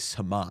erase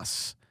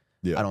Hamas.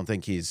 Yeah. I don't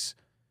think he's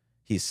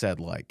said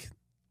like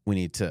we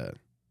need to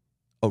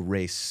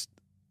erase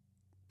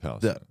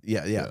Palestine.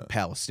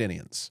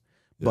 Palestinians.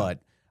 Yeah.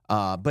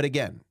 But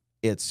again,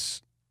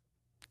 it's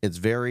It's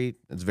very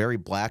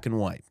black and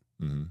white.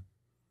 Mm-hmm.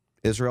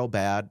 Israel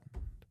bad,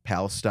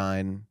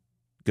 Palestine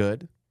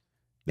good,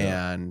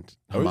 Yeah. and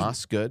I was-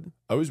 Hamas good.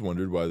 I always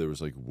wondered why there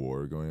was like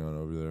war going on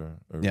over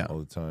there Yeah. all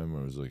the time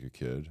when I was like a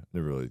kid.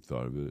 Never really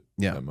thought of it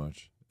Yeah. that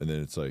much. And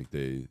then it's like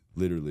they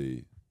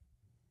literally,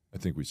 I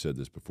think we said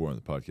this before on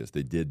the podcast,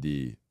 they did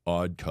the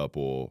odd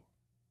couple,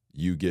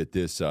 you get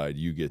this side,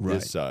 you get Right.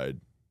 this side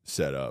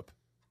set up.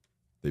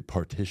 They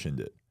partitioned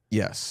it,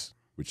 Yes.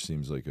 which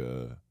seems like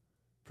a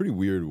pretty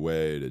weird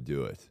way to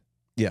do it.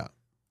 Yeah.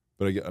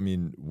 But I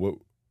mean, what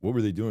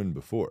were they doing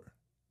before?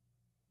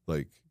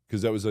 Like,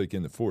 because that was like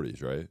in the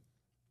 40s, right?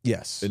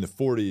 Yes. In the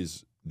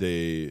 40s,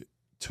 they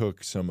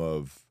took some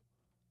of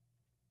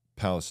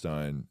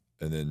Palestine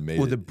and then made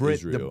Well, it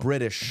Israel.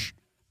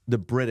 the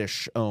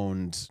British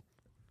owned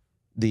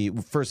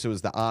first. It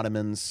was the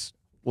Ottomans.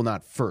 Well,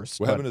 not first.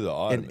 What but happened to the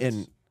Ottomans?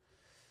 And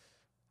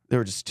they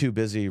were just too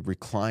busy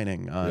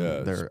reclining on Yeah,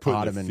 their just putting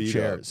Ottoman feet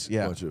chairs. up.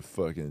 Yeah. Bunch of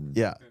fucking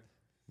Yeah.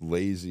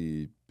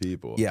 lazy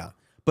people. Yeah.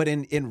 But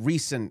in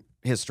recent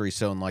history,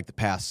 so in like the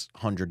past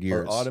 100 Are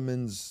years,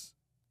 Ottomans?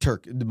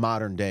 the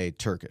modern day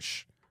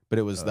Turkish, but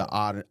it was the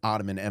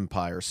Ottoman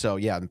Empire. So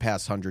yeah, in the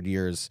past 100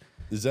 years,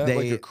 Is that like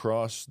they-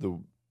 across the?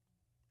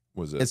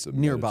 Was it? it's the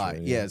nearby.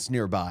 Mediterranean? Yeah, it's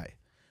nearby.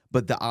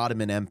 But the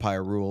Ottoman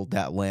Empire ruled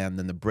that land,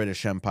 then the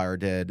British Empire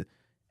did,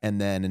 and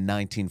then in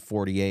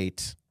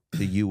 1948,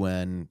 the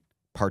UN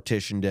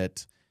partitioned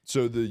it.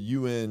 So the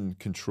UN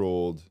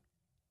controlled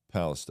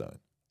Palestine.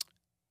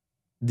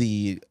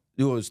 It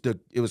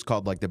was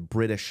called like the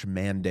British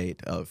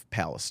Mandate of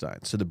Palestine.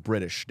 So the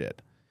British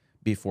did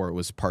before it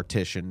was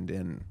partitioned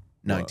in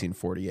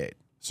 1948.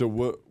 So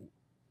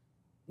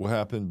what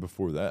happened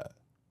before that?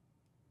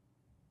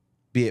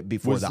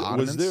 Before the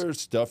Ottomans. Was there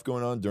stuff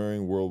going on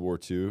during World War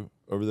II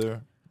over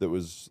there that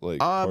was like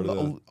part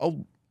of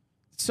that?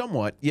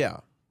 Somewhat, yeah.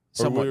 Or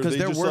Somewhat, were because they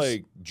there just were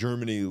like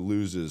Germany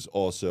loses,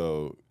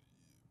 also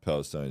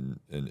Palestine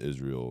and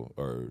Israel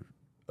are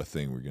a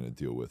thing we're going to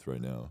deal with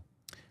right now.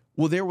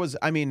 well, there was.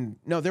 I mean,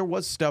 no, there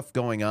was stuff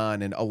going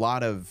on, and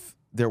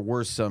there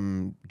were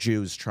some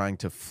Jews trying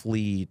to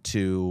flee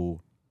to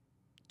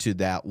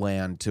that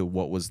land, to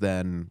what was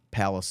then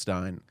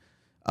Palestine.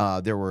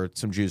 There were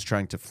some Jews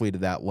trying to flee to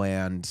that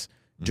land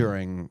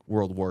during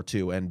World War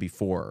II and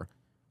before.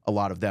 A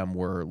lot of them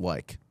were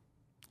like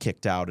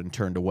kicked out and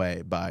turned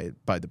away by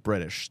the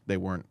British. They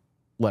weren't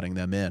letting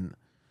them in.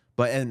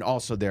 And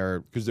also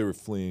Because they were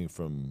fleeing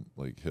from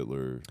like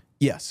Hitler.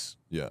 yes.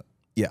 Yeah.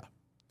 Yeah.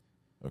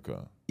 Okay.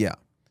 Yeah.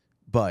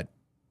 But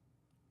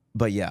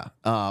yeah.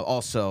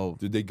 Also,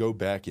 Did they go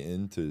back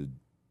into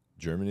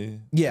Germany?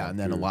 yeah, and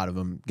then a after- lot of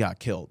them got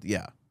killed.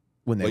 Yeah.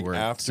 When they Like were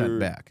after- sent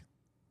back.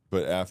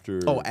 But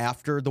after. Oh,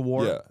 after the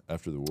war? Yeah,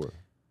 after the war.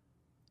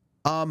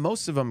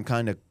 Most of them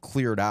kind of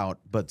cleared out,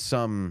 but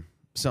some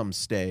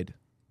stayed.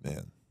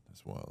 Man,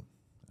 that's wild.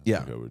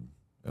 Yeah.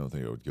 I don't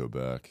think I would go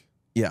back.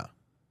 Yeah.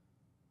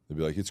 They'd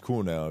be like, it's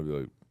cool now. I'd be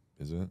like,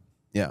 is it?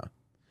 Yeah.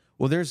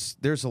 Well, there's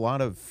a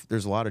lot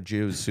of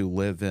Jews who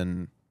live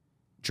in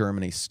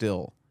Germany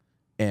still,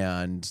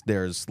 and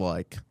there's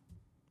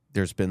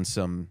been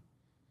some.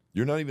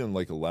 You're not even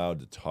like allowed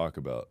to talk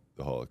about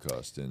the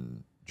Holocaust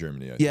in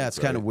Germany. I Yeah, think, it's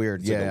kind of right?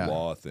 weird. It's Yeah, like a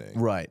law thing.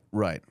 right.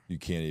 You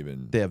can't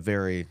even. They have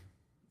very,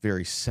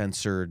 very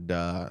censored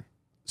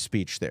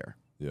speech there,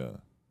 Yeah,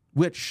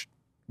 which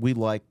we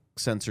like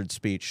censored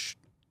speech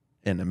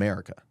in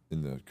America.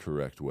 in the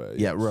correct way.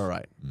 Yeah, yes.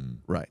 right, Mm.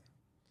 right.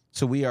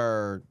 So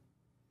we're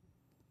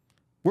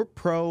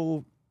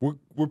pro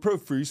We're pro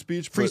free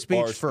speech. free but speech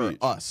our for speech.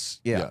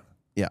 us. Yeah.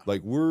 Yeah.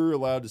 Like we're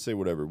allowed to say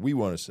whatever we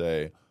want to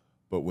say,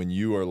 but when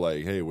you are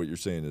like, "Hey, what you're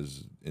saying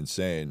is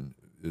insane,"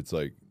 it's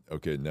like,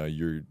 okay, now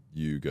you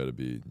got to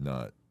be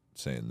not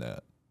saying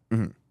that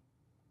Mhm.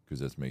 because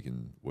that's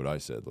making what I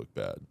said look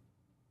bad.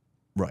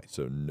 Right.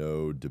 So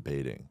no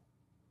debating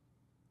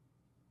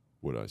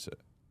what I say,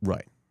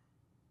 Right.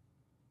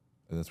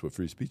 and that's what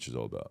free speech is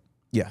all about.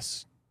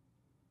 Yes.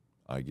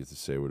 I get to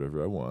say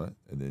whatever I want,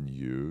 and then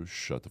you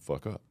shut the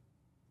fuck up.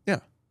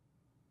 Yeah.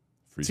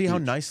 Free See how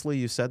speech. nicely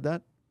you said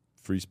that?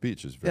 Free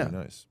speech is very Yeah.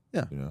 nice.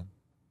 Yeah. You know?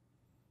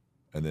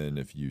 And then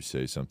if you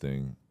say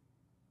something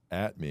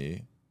at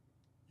me,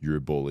 you're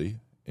a bully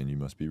and you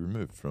must be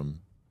removed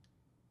from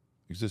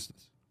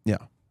existence.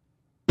 Yeah.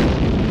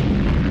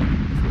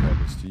 That's what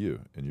happens to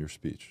you in your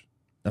speech.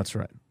 That's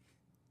right.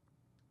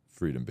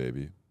 Freedom,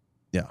 baby.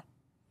 Yeah.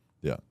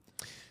 Yeah.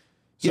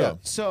 Yeah.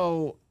 So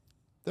So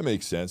that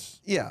makes sense.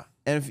 yeah.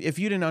 And if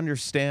you didn't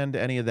understand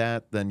any of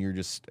that, then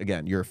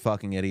you're a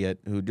fucking idiot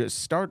who just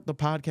start the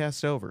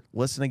podcast over.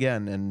 Listen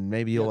again, and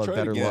maybe you'll Yeah, have try it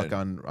better luck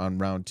again. on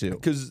round 2.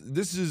 Because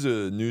this is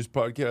a news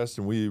podcast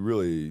and we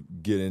really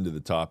get into the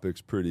topics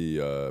pretty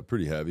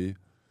heavy.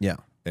 Yeah.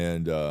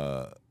 And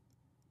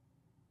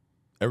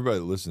everybody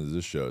that listens to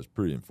this show is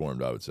pretty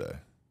informed, I would say.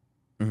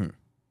 Mhm.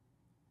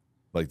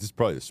 Like, this is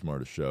probably the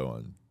smartest show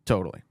on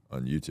Totally.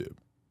 YouTube.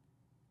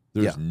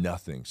 There's Yeah.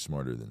 nothing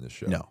smarter than this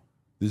show. No.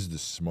 This is the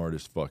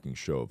smartest fucking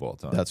show of all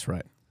time. That's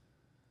right.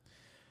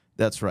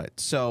 That's right.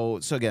 So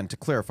again, to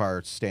clarify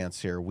our stance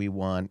here, we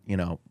want,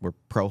 we're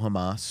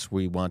pro-Hamas.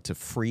 We want to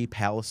free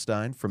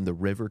Palestine from the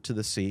river to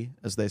the sea,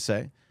 as they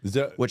say, Is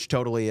that which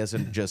totally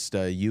isn't just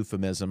a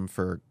euphemism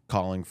for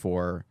calling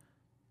for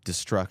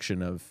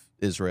destruction of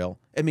Israel.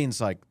 It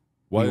means like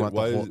why? we want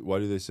the whole, Why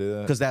do they say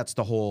that? because that's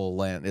the whole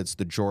land. It's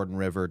the Jordan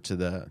River to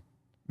the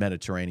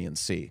Mediterranean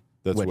Sea.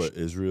 That's which- what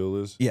Israel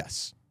is.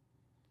 Yes.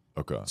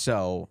 Okay.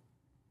 So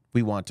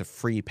we want to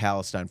free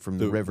Palestine from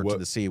the river to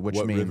the sea, which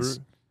what means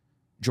river?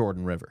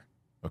 Jordan River,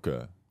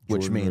 Okay.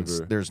 which Jordan means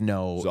River. there's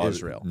no Is it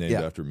Israel. named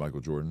Yeah. after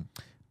Michael Jordan.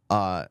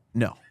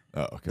 No,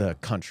 Oh, okay. the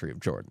country of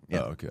Jordan.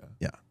 Yeah. Oh, okay.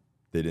 Yeah.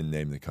 They didn't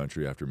name the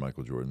country after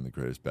Michael Jordan, the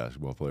greatest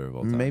basketball player of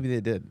all time. Maybe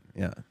they did.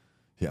 Yeah.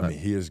 Yeah, I mean,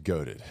 he is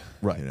goated.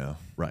 Right. You know,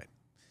 Right.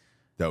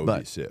 that would be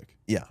But- sick.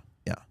 Yeah.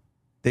 Yeah.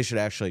 They should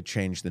actually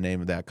change the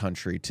name of that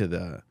country to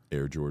the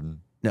Air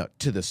Jordan.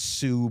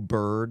 Sioux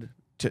Bird.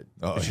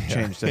 Oh, They should yeah.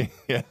 change the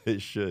Yeah, they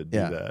should do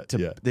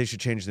that. They should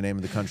change the name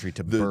of the country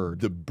to The Bird.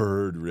 The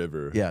Bird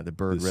River. Yeah, the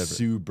Bird the River.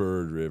 Sioux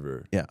Bird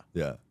River. Yeah.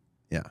 Yeah.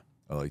 Yeah.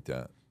 I like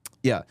that.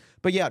 Yeah.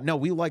 But yeah, no,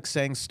 we like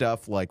saying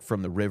stuff like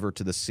from the river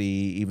to the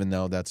sea, even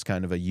though that's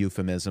kind of a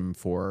euphemism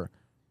for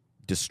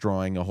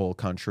destroying a whole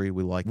country.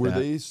 We like Were that.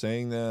 they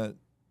saying that?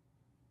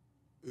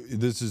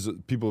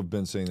 People have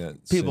been saying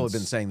that. People have been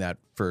since- saying that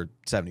for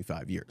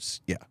 75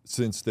 years. Yeah.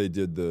 since they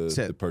did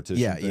the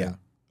partition. yeah, thing? yeah.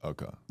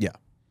 Okay. Yeah.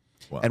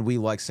 Wow. And we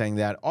like saying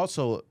that.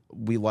 Also,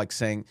 we like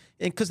saying,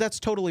 because that's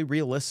totally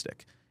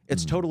realistic.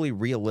 It's totally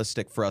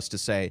realistic for us to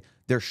say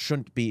there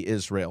shouldn't be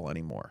Israel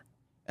anymore.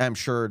 I'm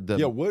sure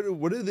Yeah.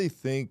 What do they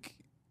think?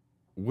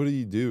 What do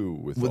you do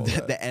with all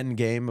that? the end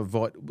game of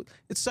what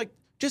it's like.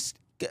 Just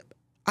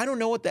I don't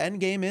know what the end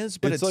game is,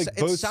 but it's like it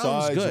both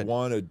sounds sides good.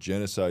 want to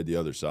genocide the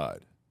other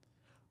side.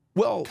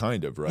 Well,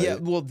 Kind of, right? yeah.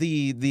 Well,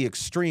 the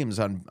extremes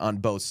on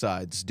both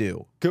sides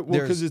do. Well,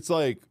 There's- because it's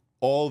like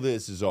all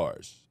this is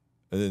ours,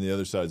 and then the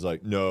other side's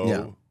like, no,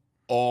 Yeah.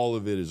 all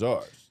of it is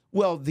ours.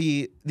 Well,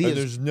 the And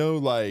there's no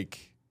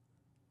like.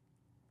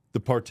 The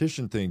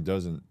partition thing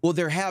doesn't. well,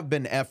 there have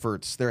been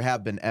efforts. There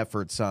have been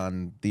efforts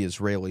on the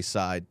Israeli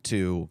side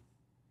to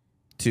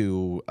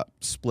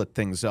split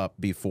things up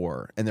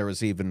before, and there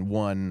was even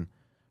one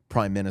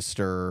Prime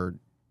Minister,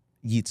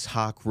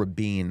 Yitzhak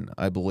Rabin,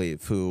 I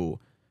believe, who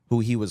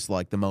he was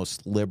like the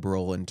most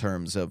liberal in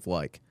terms of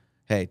like,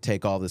 hey,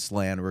 take all this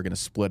land, we're going to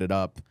split it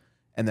up,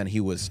 and then he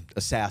was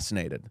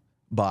assassinated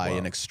by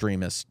an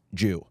extremist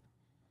Jew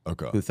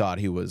Okay. who thought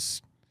he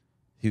was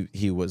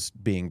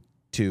being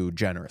too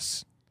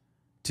generous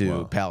to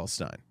Wow.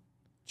 Palestine.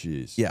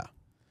 Jeez. Yeah.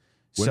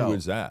 When so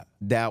was that?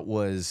 that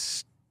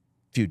was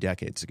a few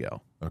decades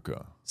ago. Okay.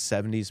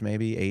 70s,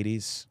 maybe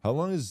 80s. How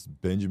long has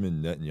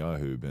Benjamin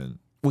Netanyahu been?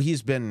 Well,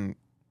 he's been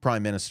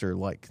prime minister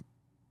like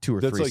two or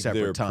That's three like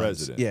separate their times.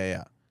 president. Yeah,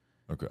 yeah.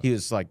 Okay. He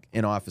was like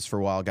in office for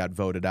a while, got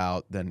voted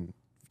out, then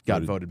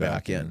got voted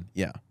back in.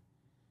 Yeah.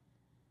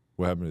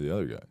 What happened to the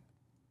other guy?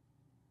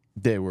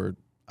 They were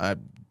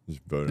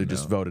Just voted. they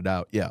just voted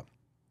out. Yeah.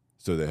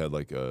 So they had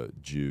like a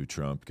Jew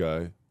Trump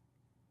guy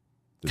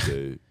that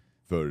they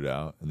voted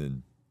out and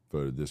then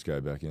voted this guy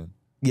back in.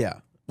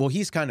 Yeah. Well,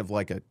 he's kind of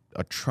like a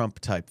Trump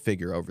type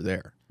figure over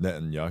there.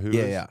 Netanyahu.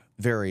 Yeah, is? yeah.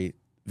 Very,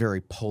 very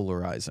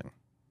polarizing.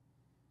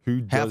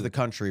 Who Half does? the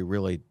country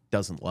really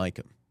doesn't like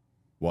him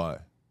Why?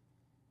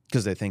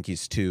 because they think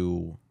he's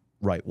too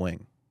right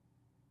wing.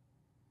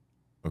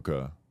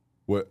 Okay.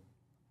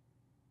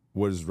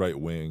 What is right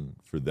wing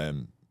for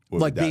them? What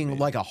would Like that being mean?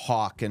 like a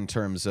hawk in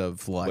terms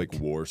of like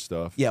war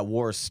stuff. yeah,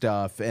 war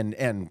stuff and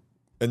And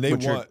they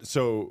Which are- want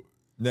so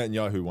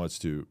Netanyahu wants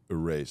to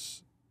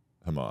erase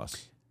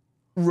Hamas,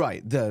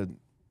 right, the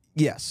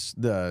which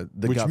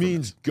government.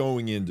 means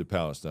going into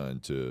Palestine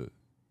to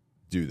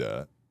do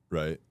that,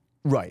 right?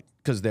 right,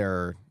 because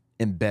they're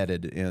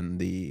embedded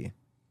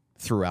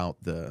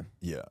throughout the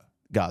Yeah.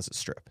 Gaza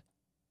Strip.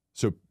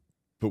 So,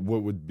 but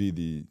what would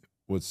be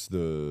what's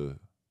the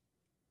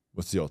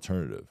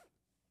alternative?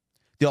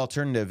 The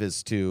alternative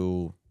is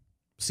to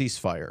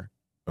ceasefire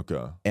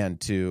Okay. and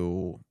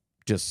to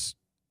just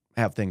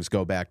have things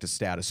go back to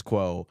status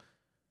quo.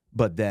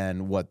 But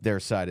then what their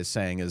side is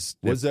saying is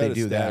Was if that they a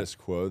do status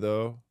quo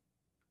though?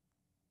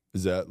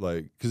 Is that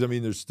like because I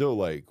mean there's still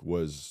like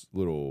was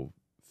little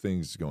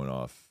things going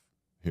off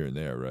here and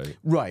there, right?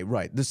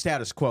 right. The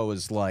status quo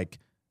is like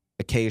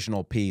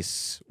occasional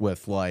peace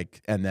with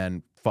like, and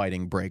then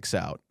fighting breaks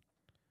out.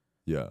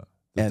 Yeah.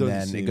 And doesn't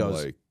then it seem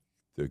goes- like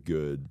the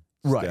good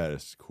Right.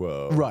 status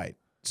quo. Right.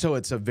 So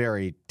it's a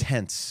very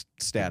tense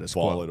status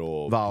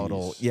Volatile quo.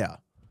 Volatile. peace. Yeah.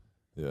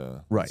 Yeah.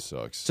 Right. It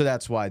sucks. So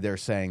that's why they're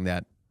saying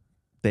that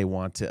they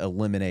want to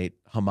eliminate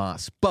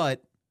Hamas.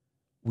 But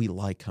we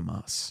like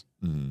Hamas.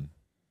 Mhm.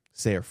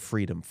 They are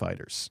freedom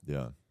fighters.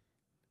 Yeah.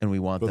 And we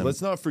want But them.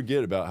 let's not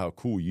forget about how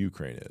cool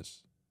Ukraine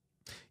is.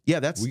 Yeah,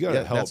 that's We got to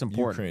yeah, help that's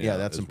important. Ukraine Yeah, out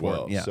that's as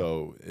important. well. Yeah.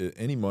 So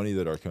any money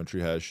that our country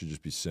has should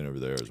just be sent over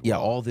there as well. Yeah,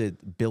 all the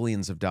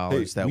billions of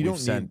dollars that we we've don't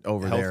sent need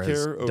over there has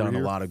healthcare over done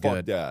here. a lot of Fuck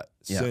good. that.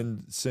 Yeah.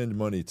 Send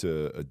money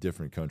to a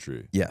different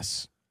country.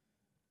 Yes.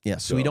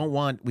 Yes. So we So-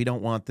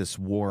 don't want this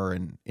war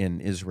in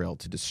Israel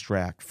to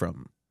distract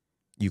from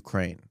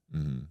Ukraine.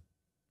 Mm-hmm.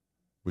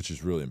 Which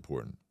is really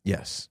important.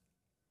 Yes.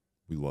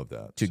 We love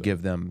that. To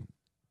give them,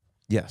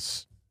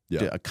 yes,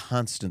 Yeah. a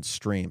constant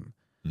stream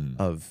Mm.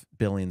 of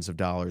billions of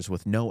dollars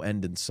with no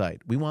end in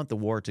sight. We want the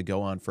war to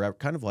go on forever,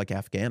 kind of like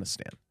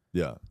Afghanistan.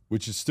 Yeah.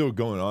 Which is still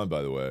going on,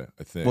 by the way,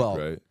 I think, Well,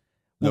 right?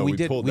 Well, No, we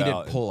did pulled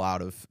out and- pull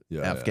out of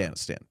Yeah, yeah.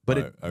 Afghanistan, but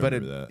I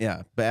remember that.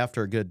 yeah, but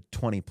after a good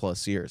 20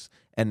 plus years,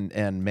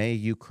 and may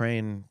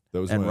Ukraine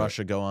That was and when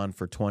Russia go on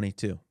for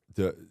 22.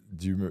 Do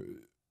you remember?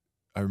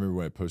 I remember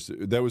when I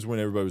posted. That was when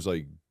everybody was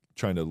like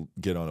trying to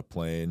get on a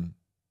plane.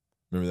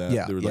 Remember that?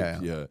 Yeah, They were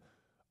like, yeah.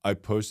 I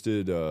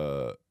posted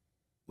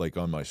like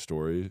on my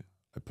story.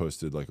 I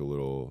posted like a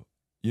little.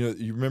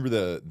 You remember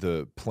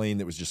the plane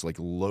that was just like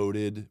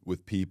loaded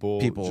with people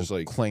just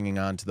like clinging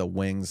onto the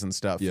wings and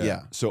stuff.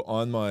 Yeah. So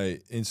on my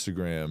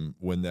Instagram,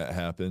 when that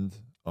happened,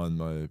 on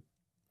my,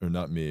 or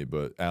not me,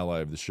 but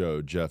ally of the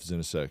show, Jeff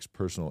Zinasek's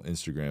personal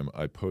Instagram,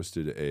 I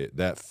posted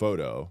that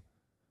photo,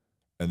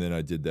 and then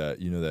I did that,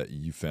 that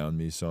 "You Found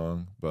Me"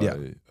 song by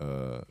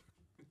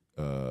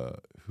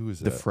who is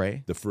that? The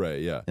Fray. The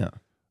Fray, yeah. Yeah.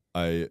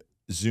 I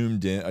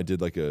zoomed in. I did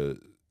like a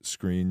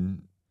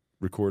screen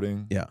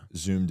recording. Yeah.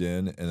 Zoomed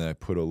in, and I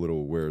put a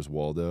little "Where's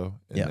Waldo"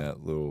 in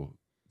that little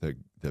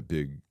that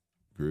big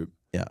group.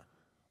 Yeah.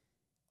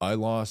 I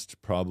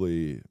lost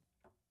probably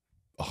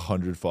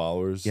 100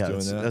 followers Yeah, doing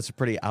that. that's a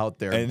pretty out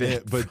there. And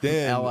bit but from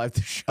then Ally of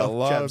the show, a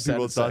lot Jeff of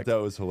people Zinasek. thought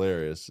that was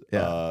hilarious.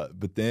 Yeah.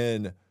 But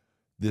then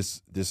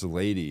this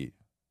lady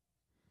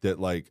that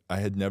like I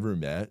had never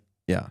met,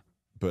 Yeah.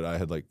 but I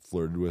had like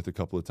flirted with a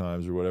couple of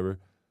times or whatever.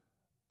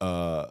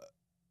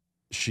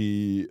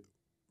 She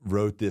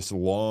wrote this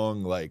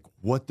long like,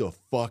 "What the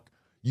fuck,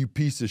 you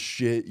piece of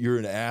shit, you're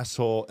an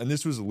asshole." And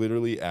this was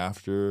literally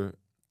after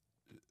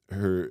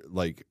her,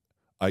 like,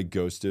 I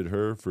ghosted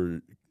her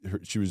for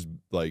her. She was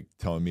like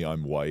telling me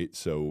I'm white,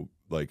 so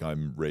like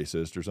I'm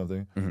racist or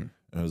something. Mhm.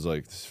 And I was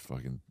like, this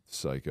fucking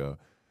psycho.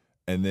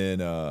 And then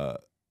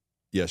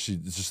it's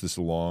just this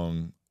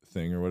long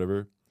thing or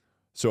whatever.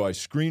 So I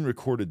screen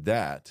recorded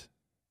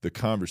the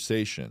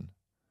conversation,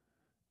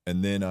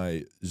 and then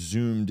I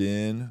zoomed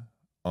in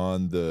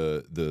on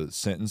the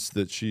sentence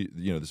that she,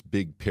 this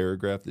big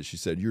paragraph that she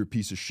said, "You're a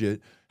piece of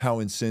shit. How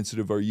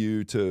insensitive are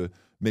you to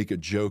make a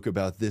joke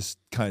about this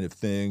kind of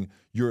thing?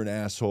 You're an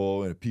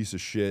asshole and a piece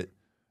of shit."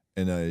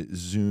 And I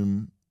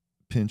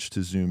pinch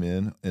to zoom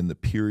in, and the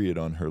period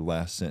on her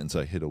last sentence,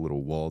 I hit a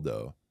little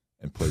Waldo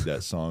and played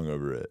that song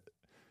over it.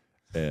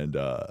 And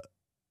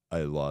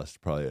I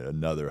lost probably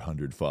another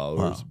 100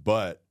 followers. Wow.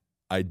 But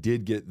I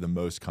did get the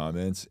most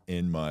comments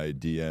in my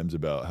DMs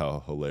about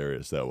how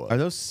hilarious that was. Are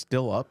those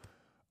still up?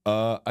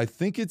 I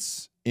think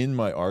it's in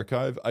my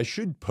archive. I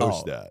should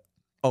post that.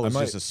 Oh, it's I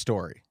might- just a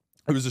story.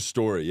 It was a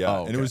story, yeah.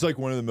 Oh, And it was like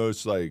one of the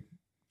most like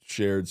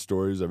shared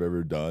stories I've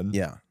ever done.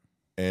 Yeah.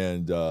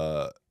 And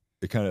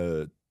it kind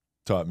of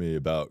taught me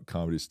about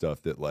comedy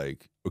stuff that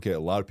like, okay, a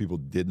lot of people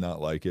did not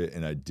like it,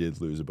 and I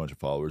did lose a bunch of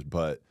followers,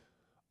 but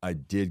I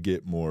did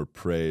get more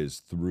praise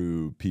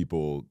through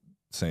people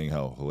saying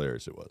how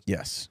hilarious it was.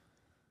 Yes.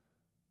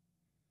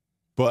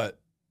 But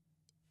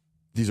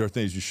these are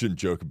things you shouldn't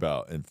joke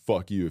about, and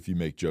fuck you if you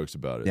make jokes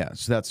about it. Yeah.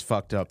 So that's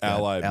fucked up. that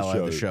Ally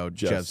of the show,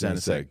 Jeff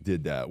Zinasek.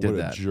 did that. did What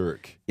that. a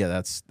jerk. Yeah,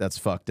 that's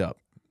fucked up.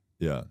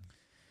 Yeah.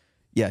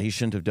 Yeah, he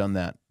shouldn't have done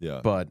that.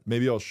 Yeah. But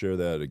maybe I'll share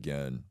that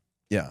again.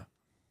 yeah.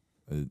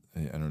 I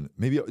don't know.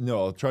 Maybe, no,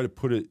 I'll try to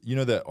put it,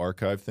 that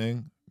archive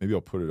thing? Maybe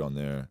I'll put it on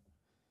there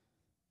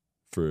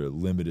for a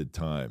limited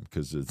time,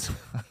 because it's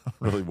I don't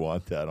really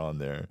want that on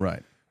there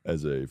Right.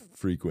 as a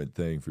frequent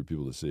thing for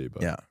people to see.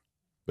 But Yeah.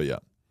 But yeah.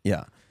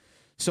 Yeah.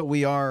 So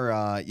we are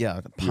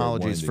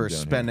apologies for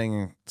winding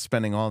down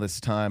spending all this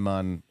time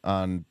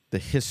on the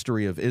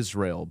history of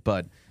Israel,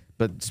 but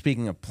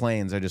speaking of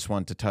planes, I just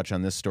wanted to touch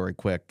on this story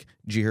quick.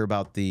 Did you hear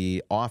about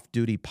the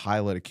off-duty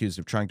pilot accused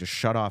of trying to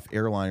shut off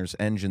airliners'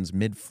 engines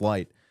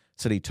mid-flight?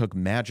 Said he took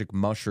magic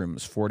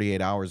mushrooms 48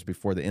 hours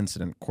before the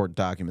incident, court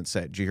documents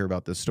said. Did you hear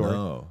about this story?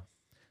 No.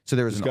 So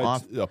there was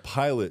A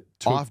pilot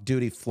took,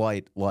 off-duty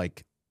flight,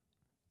 like,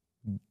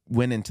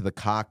 went into the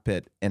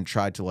cockpit and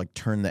tried to like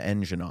turn the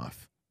engine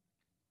off,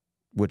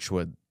 which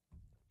would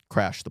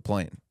crash the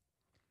plane.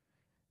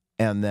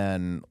 And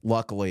then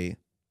luckily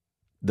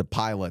the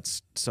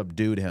pilots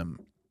subdued him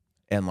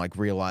and like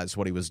realized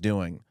what he was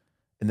doing.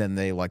 And then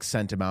they like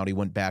sent him out. He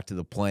went back to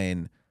the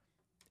plane,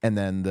 and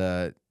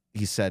then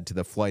he said to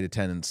the flight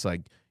attendants,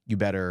 like, you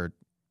better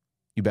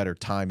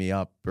tie me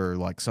up, or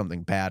like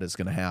something bad is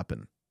going to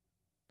happen.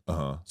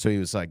 Uh-huh. So he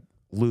was like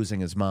losing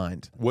his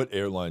mind. What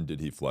airline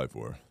did he fly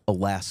for?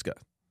 Alaska.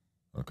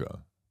 Okay.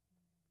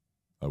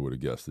 I would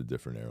have guessed a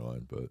different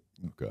airline, but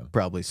okay.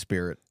 Probably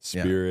Spirit.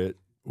 Yeah. Spirit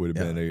would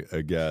have been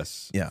a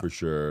guess Yeah. for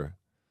sure.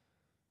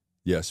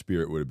 Yeah,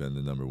 Spirit would have been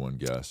the number one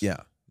guess. Yeah.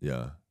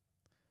 Yeah.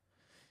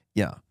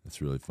 Yeah.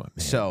 That's really fun.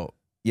 Man, So,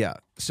 yeah.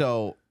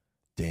 So,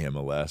 damn,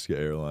 Alaska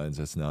Airlines,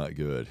 that's not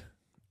good.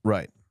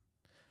 right.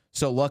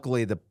 So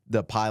luckily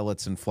the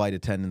pilots and flight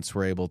attendants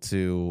were able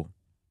to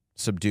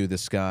subdue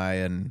this guy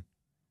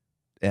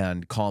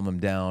and calm him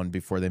down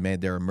before they made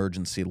their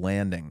emergency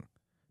landing,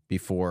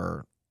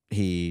 before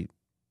he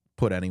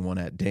put anyone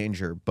at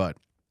danger. But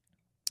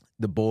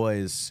the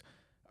boys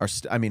are,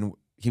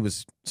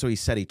 he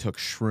said he took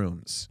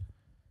shrooms.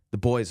 The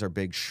boys are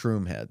big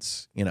shroom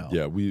heads, you know.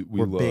 Yeah,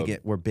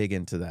 we're big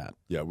into that.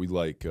 Yeah, we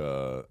like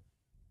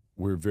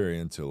we're very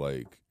into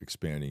like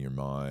expanding your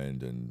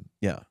mind and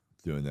Yeah.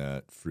 doing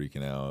that,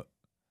 freaking out.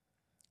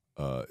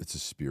 It's a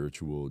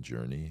spiritual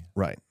journey.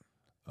 Right.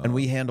 And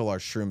we handle our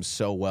shrooms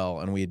so well,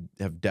 and we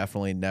have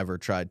definitely never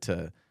tried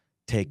to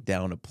take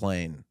down a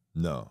plane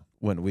No,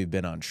 when we've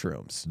been on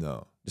shrooms.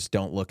 no, Just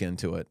don't look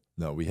into it.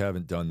 no. We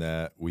haven't done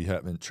that. We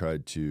haven't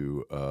tried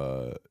to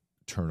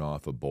turn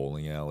off a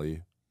bowling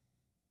alley.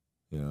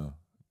 You know,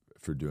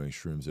 for doing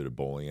shrooms at a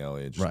bowling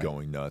alley and just Right.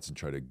 going nuts and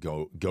try to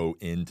go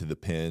into the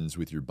pins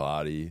with your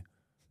body,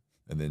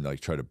 and then like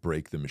try to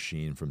break the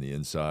machine from the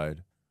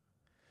inside.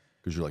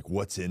 Because you're like,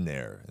 what's in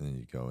there? And then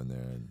you go in there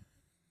and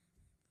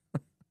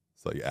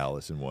it's like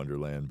Alice in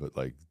Wonderland, but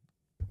like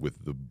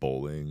with the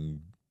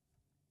bowling,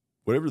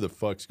 whatever the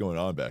fuck's going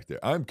on back there.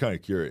 I'm kind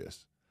of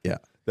curious. Yeah.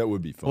 That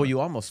would be fun. Well, you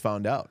almost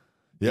found out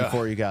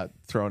before you got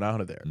thrown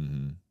out of there.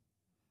 Mm-hmm.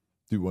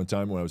 Dude, one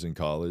time when I was in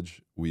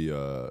college, we,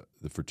 the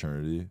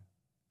fraternity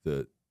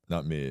that,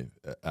 not me,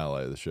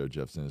 ally of the show,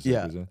 Jeff Sinis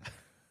Yeah. was in,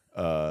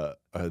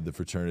 the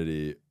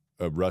fraternity,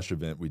 a rush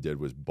event we did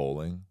was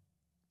bowling.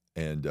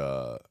 And,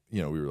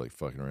 we were like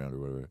fucking around or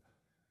whatever.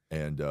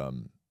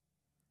 And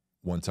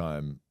one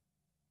time,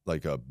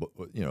 like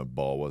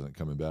ball wasn't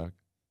coming back.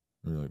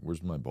 We were like,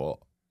 "Where's my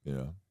ball?" You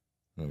know,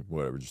 we're like,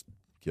 whatever, just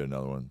get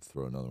another one,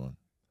 throw another one.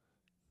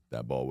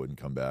 That ball wouldn't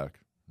come back.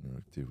 We were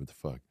like, dude, what the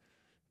fuck?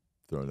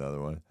 Throw another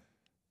one.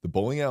 The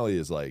bowling alley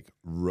is like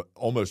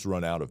almost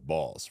run out of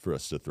balls for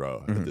us to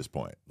throw at this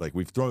point. Like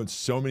we've thrown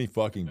so many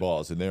fucking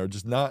balls and they are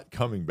just not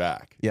coming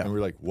back. Yeah. And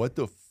we're like, what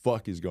the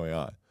fuck is going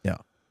on? Yeah.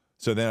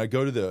 So then I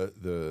go to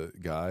the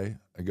guy.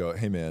 I go,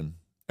 hey man.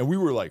 And we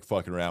were like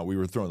fucking around. We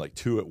were throwing like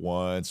 2 at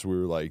once. We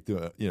were like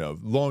doing,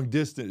 long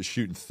distance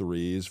shooting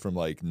threes from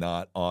like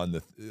not on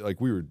the,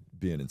 like we were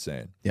being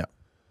insane. Yeah.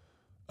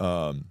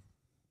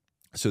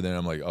 So then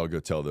I'm like, I'll go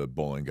tell the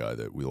bowling guy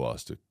that we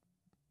lost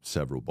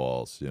several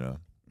balls, you know?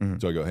 Mhm.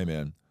 So I go, hey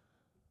man,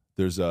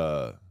 there's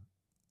the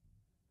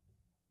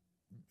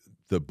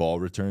ball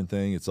return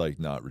thing. It's like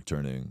not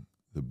returning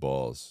the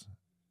balls,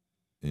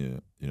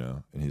 you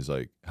know? And he's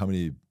like, how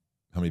many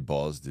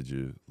balls did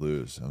you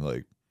lose? I'm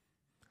like,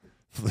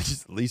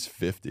 at least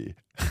 50.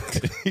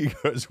 He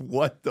goes,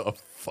 what the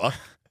fuck?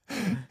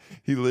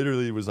 He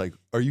literally was like,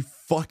 are you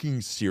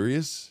fucking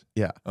serious?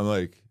 Yeah. I'm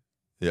like,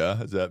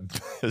 yeah, is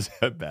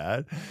that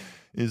bad?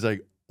 He's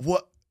like,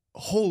 what?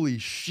 Holy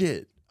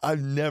shit.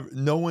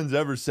 No one's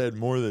ever said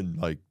more than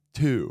like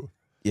 2.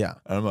 Yeah.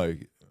 And I'm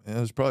like,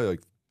 there's probably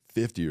like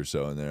 50 or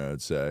so in there,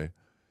 I'd say.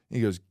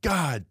 He goes,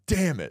 God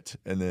damn it.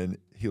 And then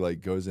he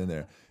like goes in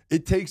there.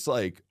 It takes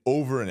like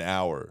over an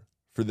hour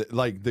for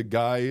the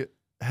guy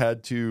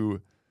had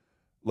to,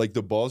 like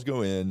the balls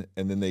go in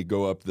and then they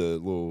go up the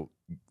little,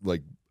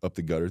 like up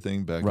the gutter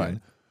thing back Right.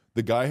 in.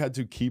 The guy had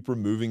to keep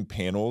removing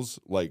panels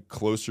like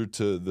closer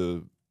to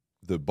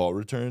the ball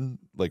return,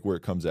 like where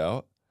it comes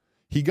out.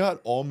 He got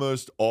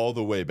almost all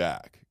the way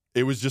back.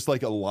 It was just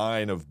like a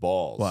line of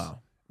balls.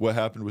 Wow. What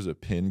happened was a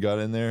pin got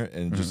in there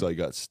and just like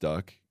got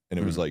stuck. And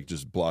it was like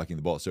just blocking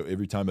the ball. So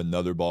every time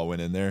another ball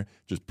went in there,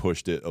 just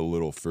pushed it a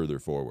little further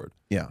forward.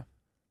 Yeah.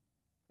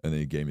 And then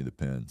he gave me the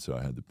pen. So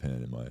I had the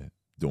pen in my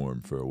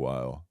dorm for a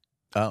while.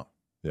 Oh.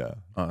 Yeah.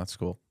 Oh, that's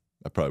cool.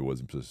 I probably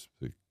wasn't supposed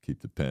to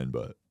keep the pen,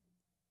 but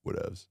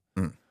whatevs.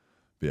 Mm.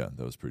 But yeah,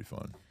 that was pretty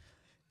fun.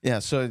 Yeah.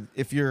 So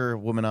if you're a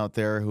woman out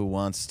there who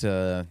wants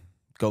to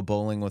go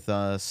bowling with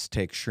us,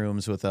 take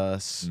shrooms with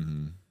us,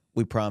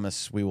 we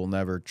promise we will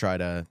never try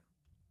to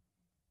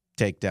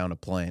take down a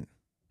plane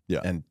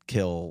and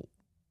kill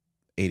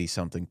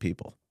 80-something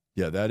people.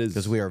 Yeah, that is.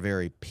 Because we are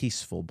very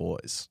peaceful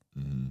boys.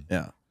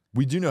 Yeah.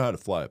 We do know how to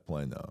fly a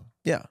plane, though.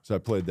 Yeah. So I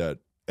played that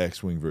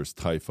X-Wing versus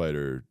TIE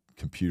Fighter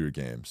computer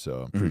game.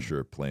 So I'm pretty sure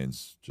a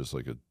plane's just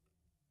like a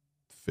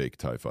fake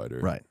TIE Fighter.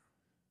 Right.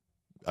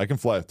 I can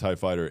fly a TIE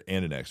Fighter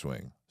and an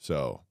X-Wing.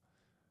 So,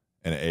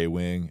 and an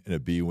A-Wing and a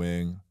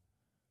B-Wing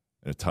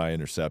and a TIE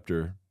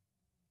Interceptor.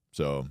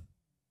 So,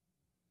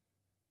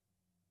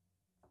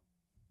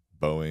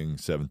 Boeing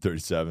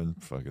 737,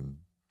 fucking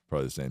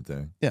probably the same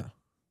thing. Yeah.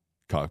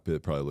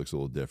 Cockpit probably looks a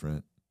little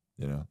different,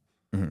 you know?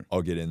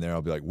 I'll get in there.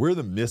 I'll be like, where are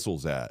the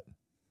missiles at?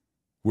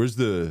 Where's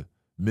the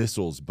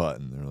missiles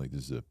button? They're like,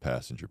 this is a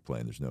passenger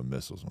plane. There's no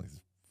missiles. I'm like, this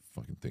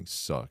fucking thing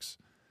sucks.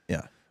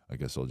 Yeah. I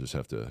guess I'll just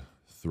have to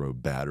throw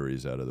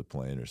batteries out of the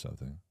plane or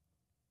something.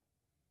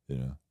 You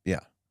know? Yeah.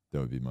 That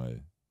would be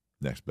my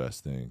next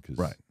best thing. Because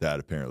Right.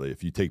 that apparently,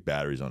 if you take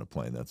batteries on a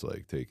plane, that's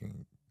like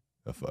taking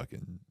a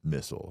fucking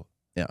missile.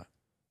 Yeah.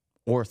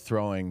 Or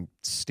throwing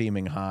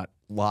steaming hot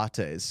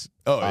lattes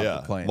Oh, off yeah.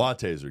 the plane.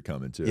 Lattes are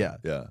coming too. Yeah.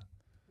 Yeah.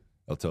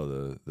 I'll tell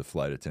the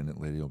flight attendant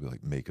lady, I'll be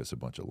like, make us a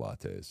bunch of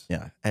lattes.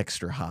 Yeah.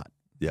 Extra hot.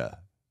 Yeah.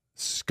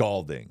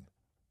 Scalding.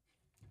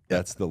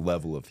 That's the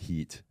level of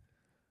heat.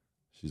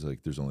 She's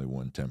like, there's only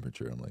one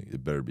temperature. I'm like,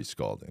 it better be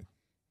scalding.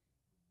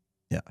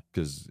 Yeah.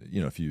 Because,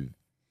 if you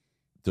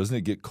Doesn't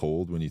it get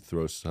cold when you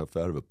throw stuff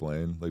out of a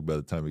plane? Like by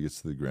the time it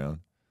gets to the ground,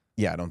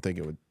 Yeah, I don't think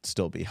it would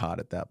still be hot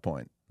at that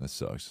point. that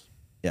sucks.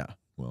 Yeah.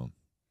 Well,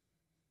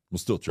 we'll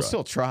still try. We'll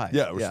still try.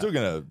 Yeah, we're still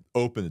gonna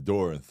open the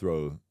door and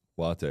throw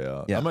latte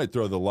out. Yeah. I might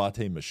throw the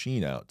latte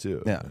machine out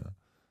too. Yeah. you know?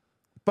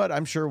 But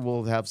I'm sure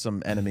we'll have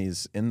some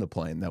enemies in the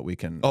plane that we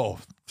can Oh,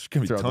 there's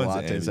gonna be throw the tons of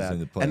lattes enemies at. in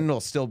the plane. And it'll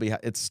still be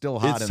it's still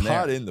hot it's in there.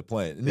 hot in the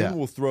plane, and then Yeah.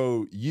 we'll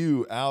throw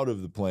you out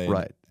of the plane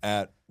Right.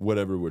 at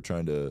whatever we're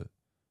trying to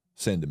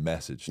send a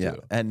message to. Yeah.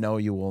 And no,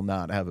 you will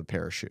not have a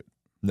parachute.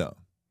 No,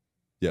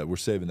 yeah, we're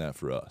saving that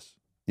for us.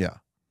 Yeah.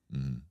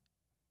 Mhm.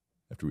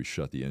 After we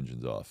shut the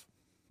engines off.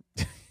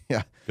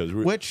 Yeah. Because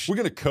Which- we're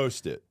gonna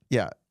coast it.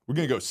 Yeah. We're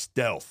gonna go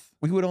stealth.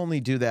 We would only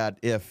do that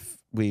if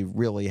we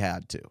really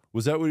had to.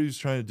 Was that what he was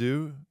trying to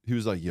do? He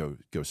was like, "Yo,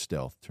 go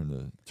stealth.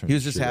 Turn He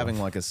was the just shit having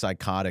off." like a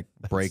psychotic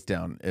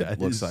breakdown, it that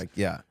looks is like.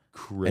 Yeah.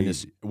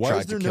 Crazy. Why tried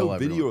is there to kill no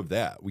video everyone. of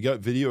that? We got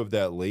video of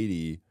that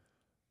lady.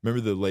 Remember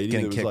the lady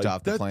Getting that was kicked like,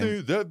 off the that plane?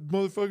 dude, that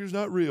motherfucker's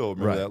not real.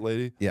 Remember Right. that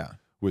lady? Yeah.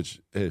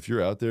 Which, hey, if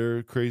you're out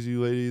there, crazy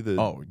lady that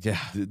Oh, yeah.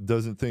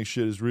 doesn't think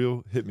shit is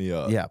real, hit me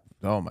up. Yeah.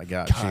 Oh my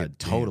God. She God had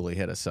damn. totally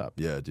hit us up.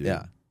 Yeah, dude.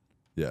 Yeah.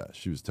 Yeah,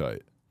 she was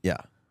tight. Yeah.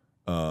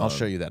 I'll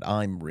show you that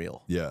I'm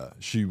real. Yeah,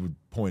 she would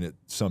point at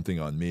something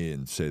on me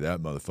and say that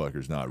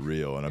motherfucker's not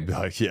real, and I'd be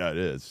like, "Yeah, it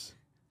is.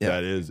 Yeah.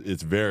 That is.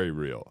 It's very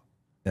real."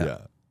 Yeah. Yeah,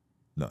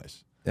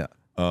 nice. Yeah.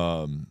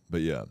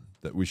 But yeah,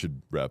 that we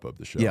should wrap up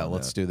the show. Yeah. on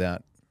Let's that. do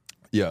that.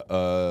 Yeah.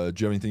 Do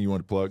you have anything you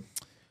want to plug?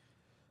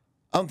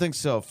 I don't think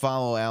so.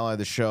 Follow Ally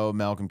the Show,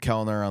 Malcolm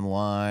Kellner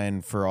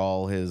online for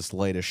all his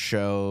latest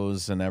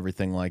shows and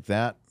everything like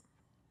that.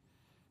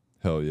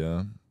 Hell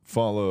yeah.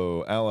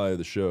 Follow Ally of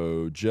the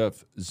Show,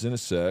 Jeff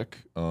Zinasek,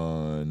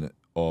 on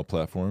all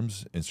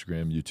platforms,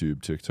 Instagram,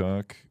 YouTube,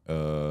 TikTok,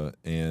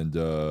 and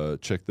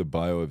check the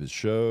bio of his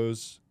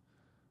shows,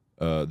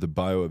 the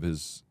bio of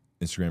his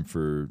Instagram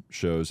for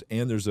shows,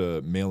 and there's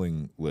a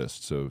mailing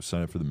list, so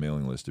sign up for the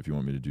mailing list if you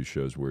want me to do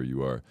shows where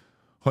you are.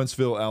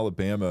 Huntsville,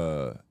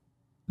 Alabama,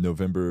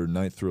 November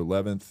 9th through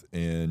 11th,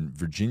 and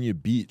Virginia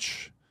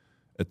Beach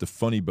at the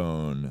Funny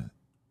Bone,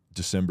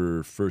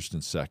 December 1st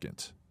and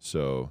 2nd.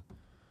 So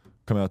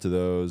come out to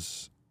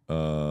those.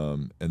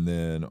 And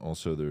then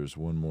also there's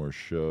one more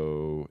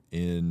show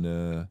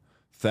in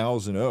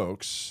Thousand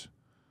Oaks.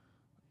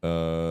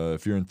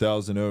 If you're in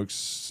Thousand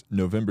Oaks,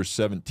 November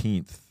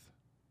 17th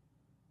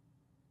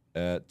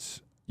at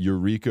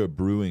Eureka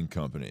Brewing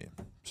Company.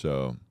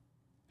 So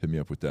hit me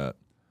up with that.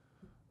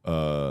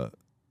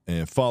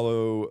 And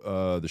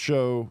follow the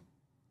show.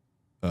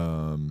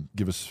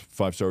 Give us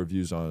 5-star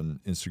reviews on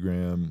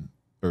Instagram,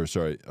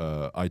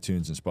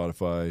 iTunes and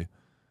Spotify.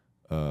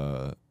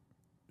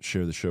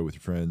 Share the show with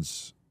your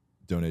friends.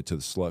 Donate to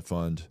the Slut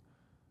Fund.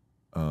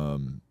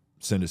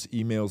 Send us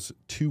emails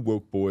to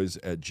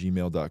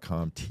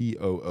wokeboys@gmail.com.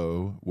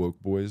 TOO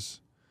wokeboys.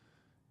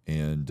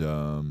 And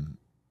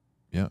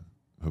yeah,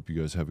 hope you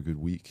guys have a good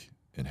week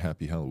and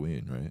happy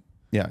Halloween, right?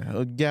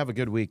 Yeah. You have a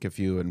good week if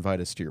you invite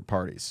us to your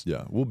parties.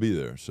 Yeah, we'll be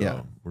there. So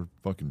Yeah. we're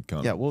fucking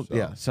coming. Yeah. Well, so,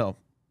 yeah. So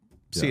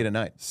see you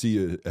tonight. See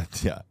you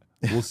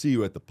we'll see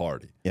you at the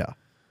party. Yeah.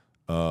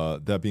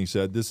 That being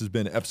said, this has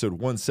been episode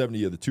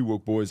 170 of the Two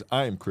Woke Boys.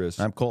 I am Chris.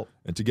 I'm Colt.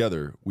 And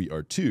together we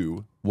are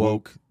two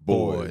Woke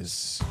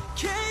Boys.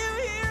 Can you